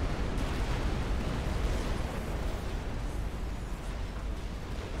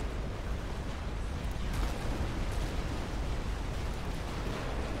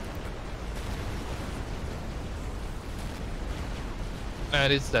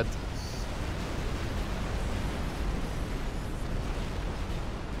 And it's dead.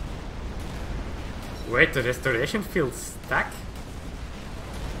 Wait, the restoration field stack?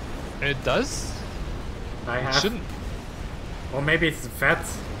 It does? I It have. shouldn't. Or maybe it's vet,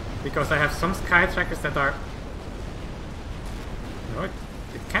 because I have some sky trackers that are. No, it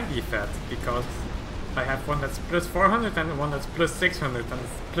can be vet, because I have one that's plus 400 and one that's plus 600, and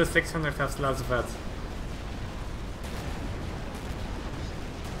plus 600 has less vet.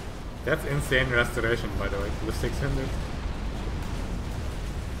 That's insane restoration, by the way, plus 600.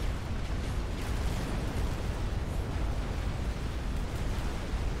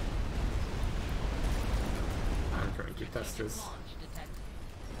 I'm trying to test this. Launch detected.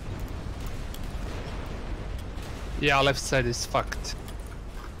 Yeah, left side is fucked.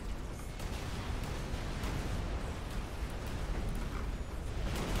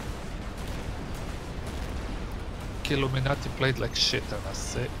 Illuminati played like shit, I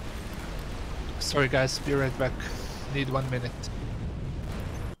must say. Sorry guys, be right back. Need 1 minute.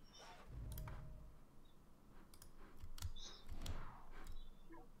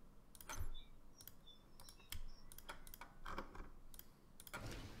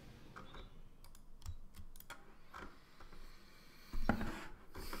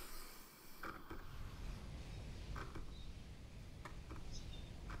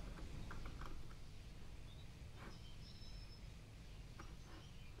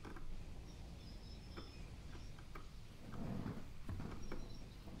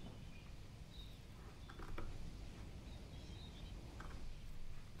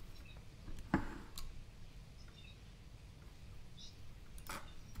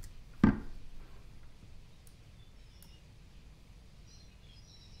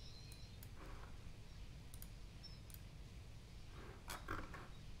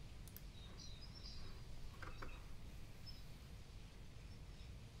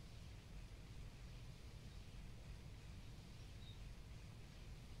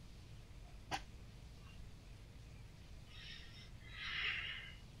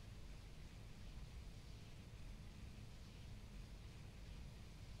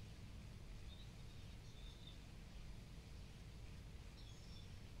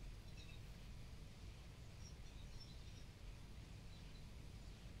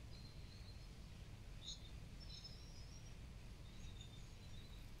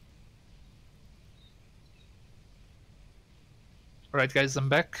 Alright guys, I'm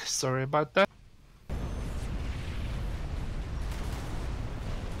back. Sorry about that.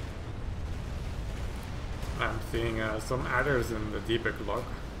 I'm seeing some errors in the debug log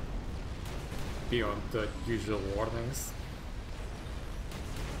beyond the usual warnings.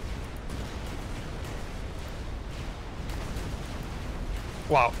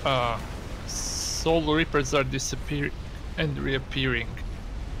 Wow, Soul Reapers are disappearing and reappearing.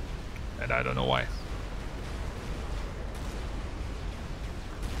 And I don't know why.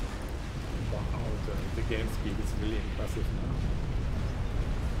 Wow, the game speed is really impressive now.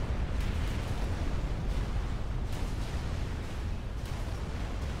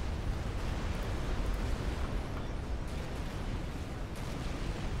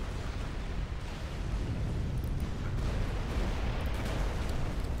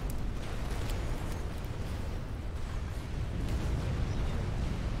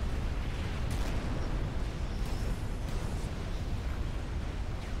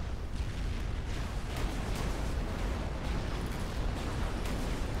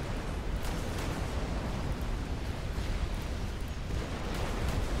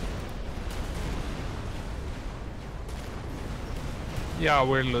 Yeah,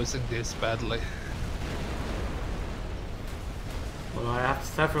 we're losing this badly. Well, I have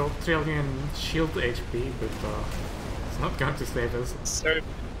several trillion shield HP, but it's not going to save us. Sir,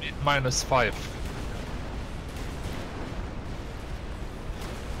 -5.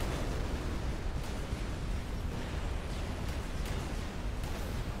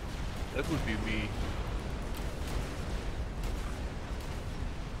 That would be me.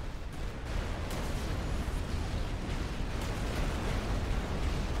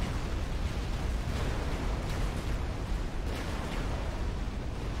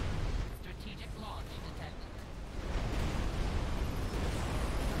 Strategic launch detected.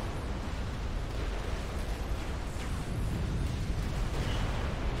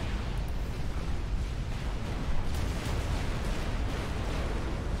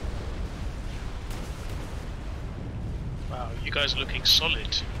 Wow, you guys are looking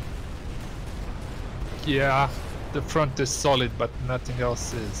solid. Yeah, the front is solid, but nothing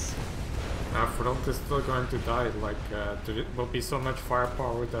else is. Our front is still going to die, like there will be so much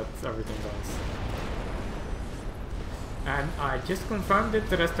firepower that everything dies. And I just confirmed that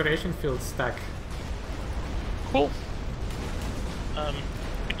the restoration field stack. Cool.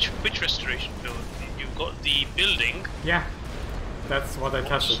 Which restoration build? You've got the building, Yeah, that's what I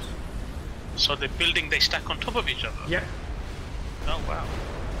tested. so the building they stack on top of each other. Yeah, Oh wow.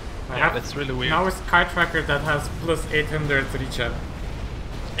 I Yeah, have that's really weird. now a sky tracker that has plus 800 regen.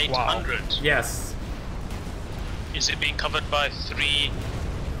 800. Yes, Is it being covered by three?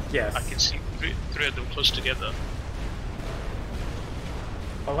 yes. I can see three of them close together.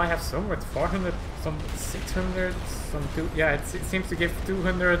 Oh, I have some with 400, some 600, some two. Yeah, it seems to give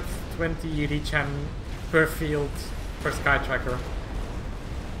 220 regen per field per sky tracker.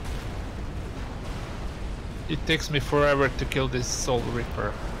 It takes me forever to kill this Soul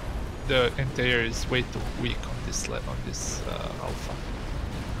Reaper. The interior is way too weak on this alpha.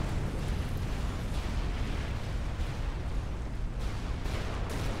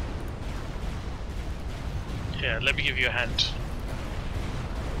 Yeah, let me give you a hand.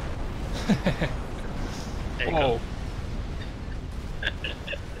 There you Oh, go.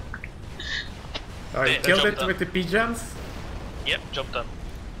 Oh, you Yeah, killed job it done. with the pigeons? Yep, job done.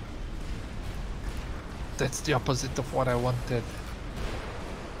 that's the opposite of what I wanted.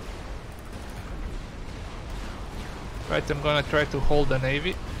 Right, I'm gonna try to hold the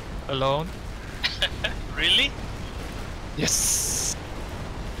navy alone. Really? Yes!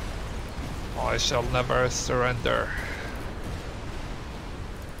 I shall never surrender.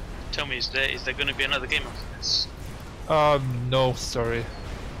 Tell me, is there going to be another game after this? No, sorry.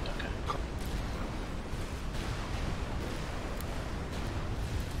 Okay.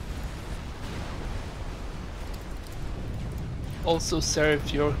 Also, sir,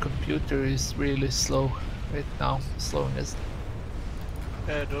 if your computer is really slow right now, slowing us.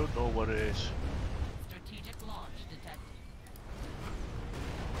 I don't know what it is. Strategic launch detected.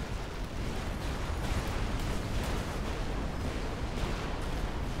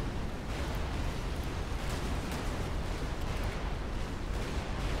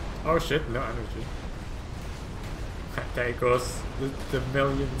 Oh shit, no energy. There goes the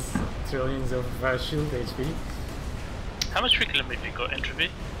millions, trillions of shield HP. How much freaking limit you got, Entropy?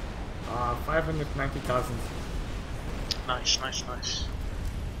 590,000. Nice, nice, nice.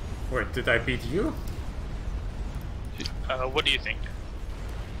 Wait, did I beat you? What do you think?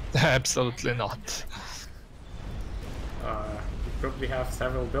 Absolutely not. You probably have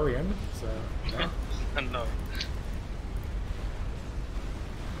several billion, so no. No.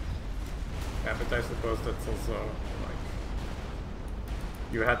 Yeah, but I suppose that's also like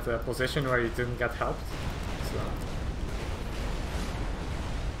you had a position where you didn't get helped, so.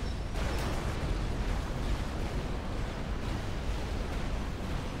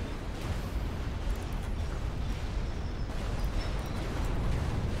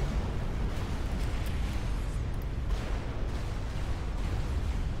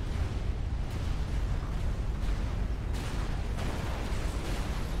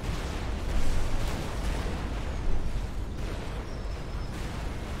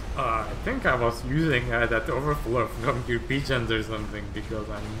 I think I was using that overflow from your pigeons or something because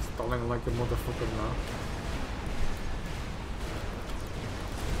I'm installing like a motherfucker now.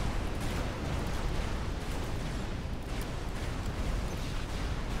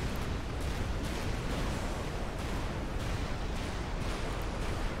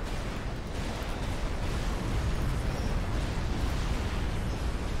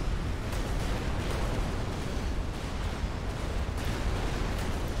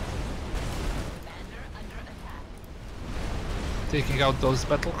 Taking out those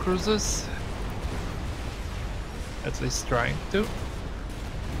battle cruisers. At least trying to.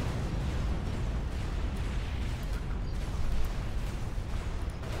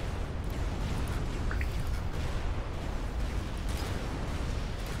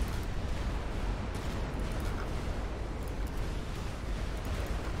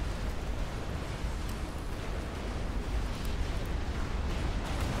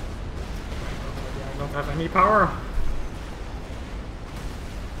 I don't have any power.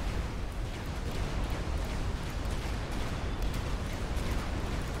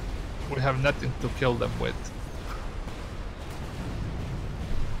 We have nothing to kill them with.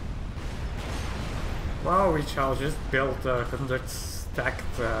 Wow, we shall just build 100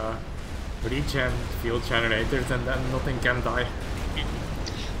 stacked regen field generators and then nothing can die.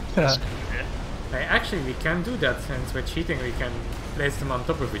 Actually, we can do that since with cheating we can place them on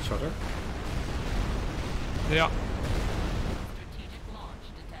top of each other. Yeah. Strategic launch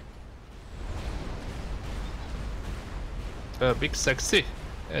detected. Big sexy.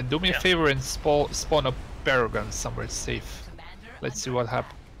 Do me a favor and spawn a paragon somewhere safe. Let's see what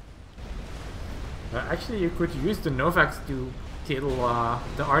happens. Actually, you could use the Novax to kill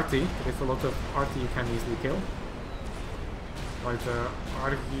the RT. There's a lot of RT you can easily kill. Like the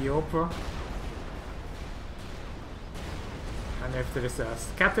Argiopa. And if there is a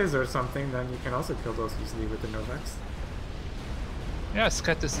Scatis or something, then you can also kill those easily with the Novax. Yeah,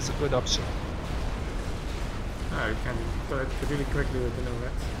 Scatis is a good option. You can do it really quickly with the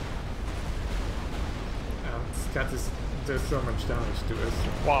Novax. And Scatis does so much damage to us.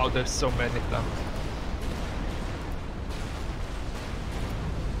 Wow, there's so many of them.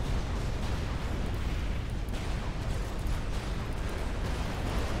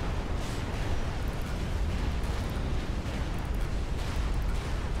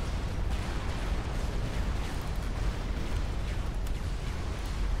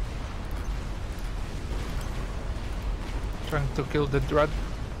 Trying to kill the Dread.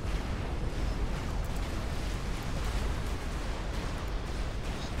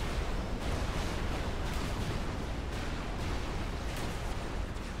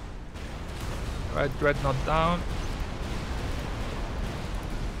 Right, Dreadnought down.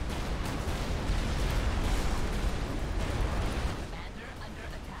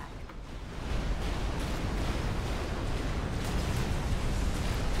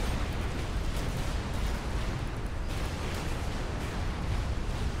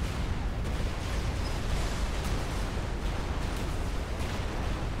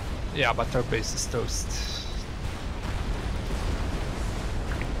 Yeah, but our base is toast.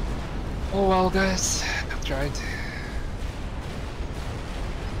 Oh well, guys, I tried.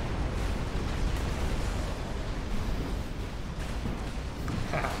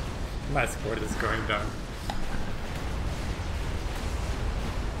 My score is going down.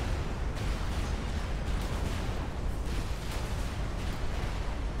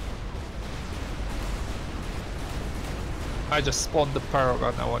 I just spawned the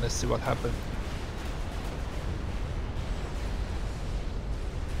Paragon, I want to see what happened.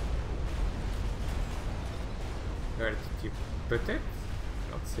 Where did you put it?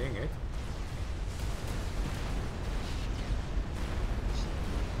 Not seeing it.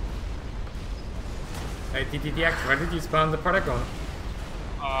 Hey, TTTX, where did you spawn the Paragon?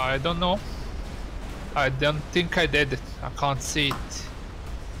 I don't know. I don't think I did it. I can't see it.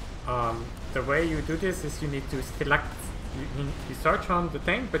 The way you do this is you need to select. You search on the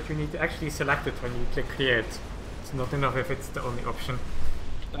thing, but you need to actually select it when you click create. It's not enough if it's the only option.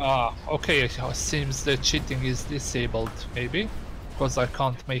 Ah, okay. It seems the cheating is disabled, maybe, because I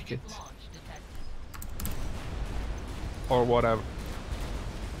can't make it. Launch detected. or whatever.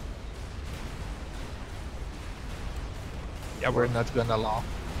 Yeah, we're not gonna allow.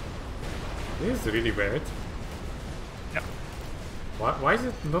 This is really weird. Yeah. Why is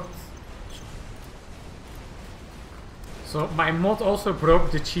it not... So my mod also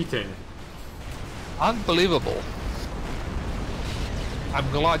broke the cheating. Unbelievable. I'm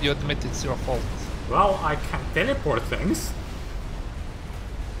glad you admit it's your fault. Well, I can teleport things.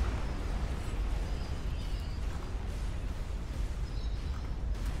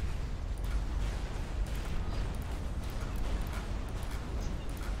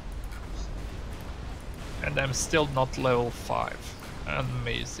 And I'm still not level 5.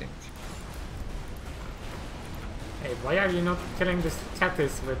 Amazing. Hey, why are you not killing the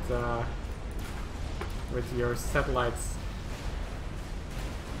status with your satellites?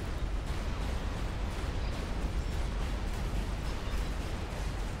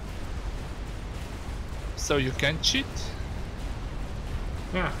 So you can cheat?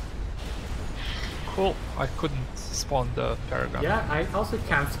 Yeah. Cool. I couldn't spawn the Paragon. Yeah, I also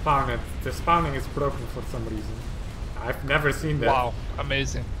can't spawn it. The spawning is broken for some reason. I've never seen that. Wow,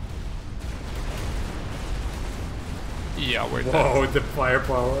 amazing. Yeah, we're dead. Whoa, the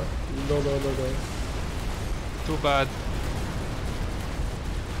firepower. No. Too bad.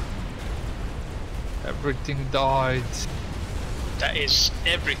 Everything died. That is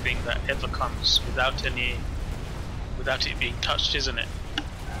everything that ever comes without it being touched, isn't it?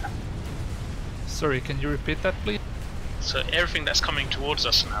 Sorry, can you repeat that, please? So everything that's coming towards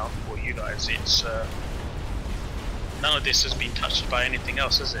us now, for you guys, it's none of this has been touched by anything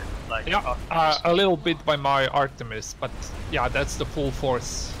else, is it? Like Yeah, a little bit by my Artemis, but yeah, that's the full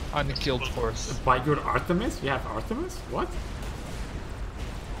force, unkilled force. By your Artemis? You have Artemis? What?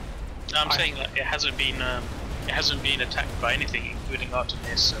 No, I'm saying that it hasn't been attacked by anything, including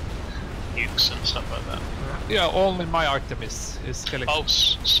Artemis and nukes and stuff like that. Yeah, only my Artemis is killing. Oh,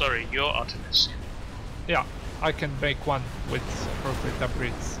 sorry, your Artemis. Yeah, I can make one with appropriate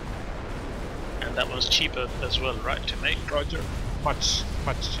upgrades. And that one's cheaper as well, right, to make? Roger. Much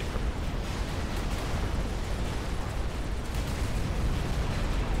cheaper.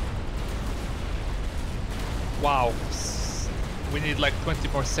 Wow. We need like 20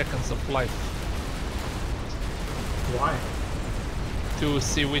 more seconds of life Why? to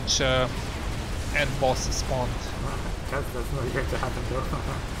see which end boss spawned. That's not going to happen though.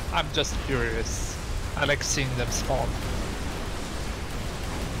 I'm just curious. I like seeing them spawn.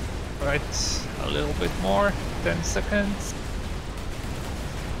 Right, a little bit more. 10 seconds.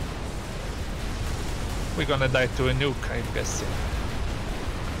 We're gonna die to a nuke, I'm guessing.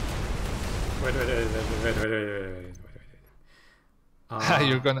 Wait.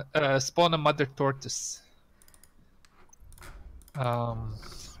 You're gonna spawn a mother tortoise.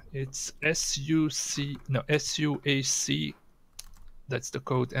 It's SUAC. That's the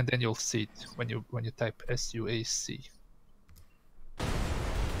code, and then you'll see it when you type SUAC.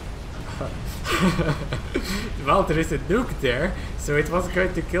 Well, there is a nuke there, so it was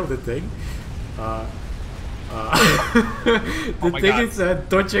going to kill the thing. The my thing God. is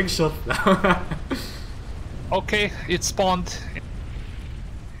dodging shot now. Okay, it spawned. Strategic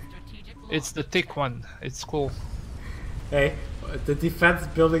It's the thick one. It's cool. Hey, the defense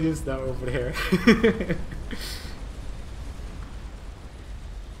building is now over here.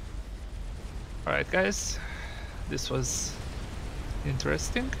 Alright, guys. This was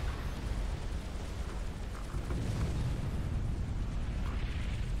interesting.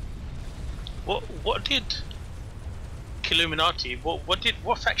 What did Illuminati?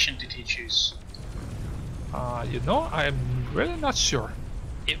 What faction did he choose? You know, I'm really not sure.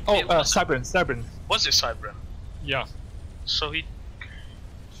 It Oh, was, Cybran. was it Cybran? Yeah. So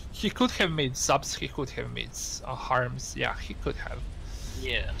He could have made subs, he could have made harms. Yeah, he could have.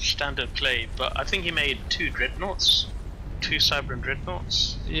 yeah, standard play, but I think he made 2 dreadnoughts, 2 Cybran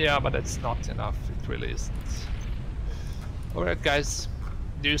dreadnoughts. Yeah, but that's not enough. It really isn't. Alright, guys.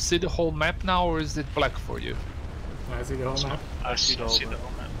 Do you see the whole map now, or is it black for you? I see the whole map. I see the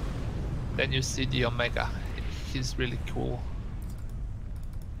whole map. Then you see the Omega. He's really cool.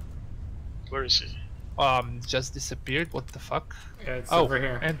 Where is it? Just disappeared. What the fuck? Yeah, it's Oh, over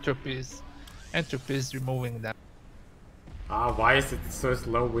here. Entropy is removing them. Why is it so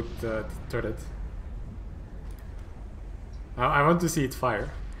slow with the turret? I want to see it fire.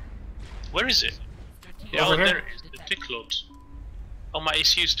 Where is it? Yeah, Oh, over there here. it is, the Tick Lord. Oh, my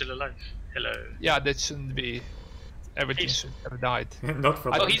ACU's still alive. Hello. Yeah, that shouldn't be. Everything He's- should have died. Not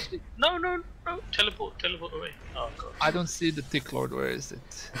for I Oh, long. he's no. Teleport away. Oh god. I don't see the Tick Lord. Where is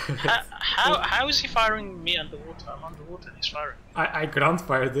it? How is he firing me underwater? I'm underwater and he's firing. I ground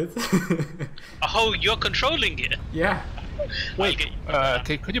fired it. Oh, you're controlling it. Yeah. Wait, get you.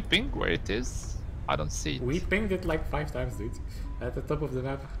 okay, could you ping where it is? I don't see it. We pinged it like 5 times, dude. At the top of the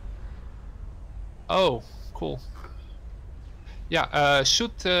map. Oh, cool. Yeah,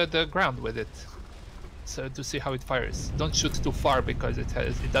 shoot the ground with it, so to see how it fires. Don't shoot too far because it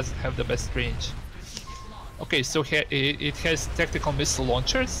doesn't have the best range. Okay, so here it has tactical missile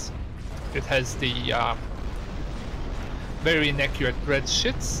launchers. It has the very inaccurate red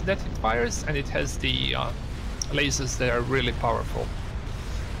shits that it fires, and it has the lasers that are really powerful.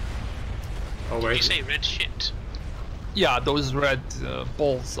 Oh Did you wait. say red shit? Yeah, those red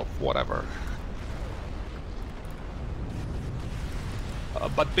balls of whatever.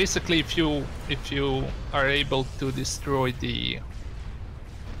 But basically, if you are able to destroy the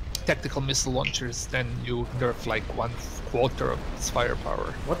tactical missile launchers, then you nerf like 1/4 of its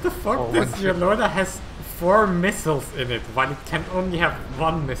firepower. What the fuck? Or This 1/5. Yolanda has 4 missiles in it, while it can only have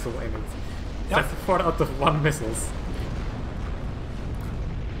 1 missile in it. Yeah. That's 4 out of 1 missiles.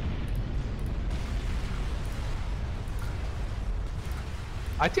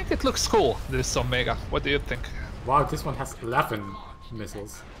 I think it looks cool, this Omega. What do you think? Wow, this one has 11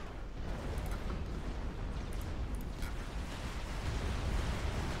 missiles.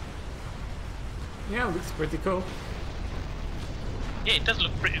 Yeah, looks pretty cool. Yeah, it does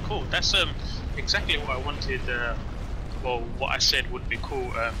look pretty cool. That's exactly what I wanted. Well, what I said would be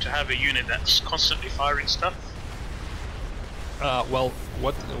cool to have a unit that's constantly firing stuff. Well,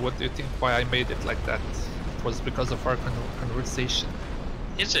 what do you think why I made it like that? It was because of our conversation.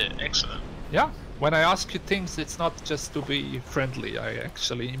 Is it excellent? Yeah, when I ask you things, it's not just to be friendly, I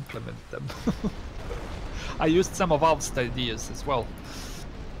actually implement them. I used some of Alv's ideas as well.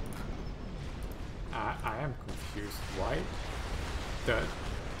 I am confused. Why?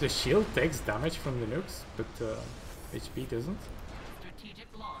 The shield takes damage from the nukes, but HP doesn't? Strategic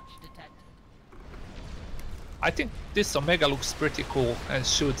launch detected. I think this Omega looks pretty cool and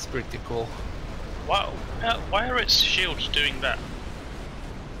shoots pretty cool. Wow. Why are its shields doing that?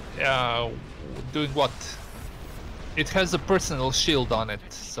 Doing what? It has a personal shield on it,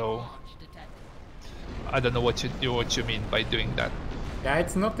 so Launch detected. I don't know what you mean by doing that. Yeah,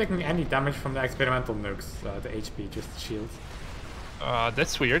 it's not taking any damage from the experimental nukes, the HP, just shield.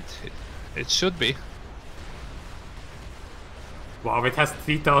 That's weird. It should be. Wow, it has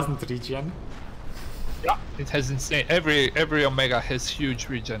 3000 regen. Yeah. It has insane. Every Omega has huge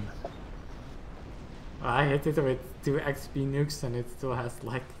regen. I hit it with 2 XP nukes and it still has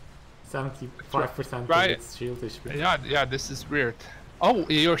like 75% Right. of its shield HP. Yeah, this is weird. Oh,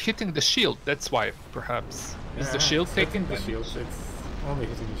 you're hitting the shield. That's why, perhaps. Is the Yeah, shield it's taking hitting the damage? shield? It's only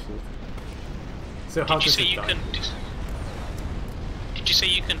hitting the shield. So how Did you does say it you die? can? Did you say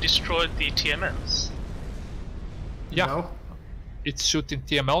you can destroy the TMLs? Yeah, No? it's shooting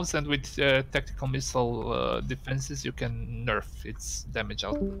TMLs, and with tactical missile defenses, you can nerf its damage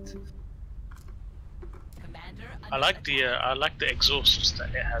output. Commander I like the exhausts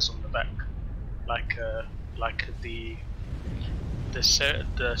that it has on the back, like the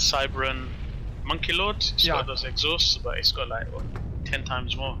Cyberan Monkey Lord. It's Yeah. got those exhausts, but it's got like what, 10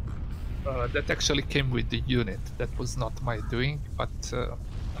 times more. That actually came with the unit. That was not my doing, but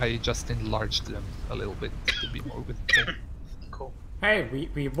I just enlarged them a little bit to be more visible. Cool. Hey,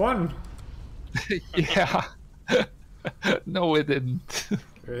 we won! Yeah. No, we didn't.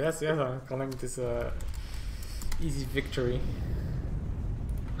 Yes, I'm calling this a easy victory.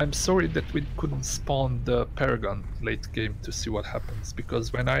 I'm sorry that we couldn't spawn the Paragon late game to see what happens,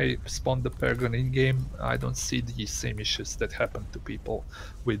 because when I spawn the Paragon in game, I don't see the same issues that happen to people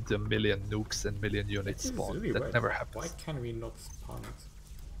with the million nukes and million units This is spawn. really That weird. never Why happens. can we not spawn it?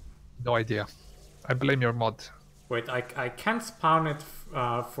 No idea. I blame your mod. Wait, I can spawn it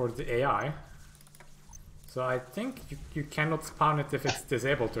for the AI. So I think you cannot spawn it if it's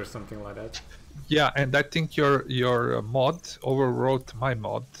disabled or something like that. Yeah, and I think your mod overwrote my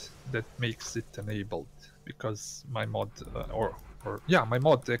mod that makes it enabled, because my mod my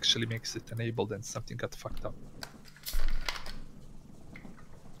mod actually makes it enabled and something got fucked up.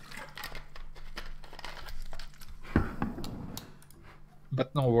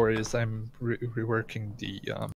 But no worries, I'm reworking the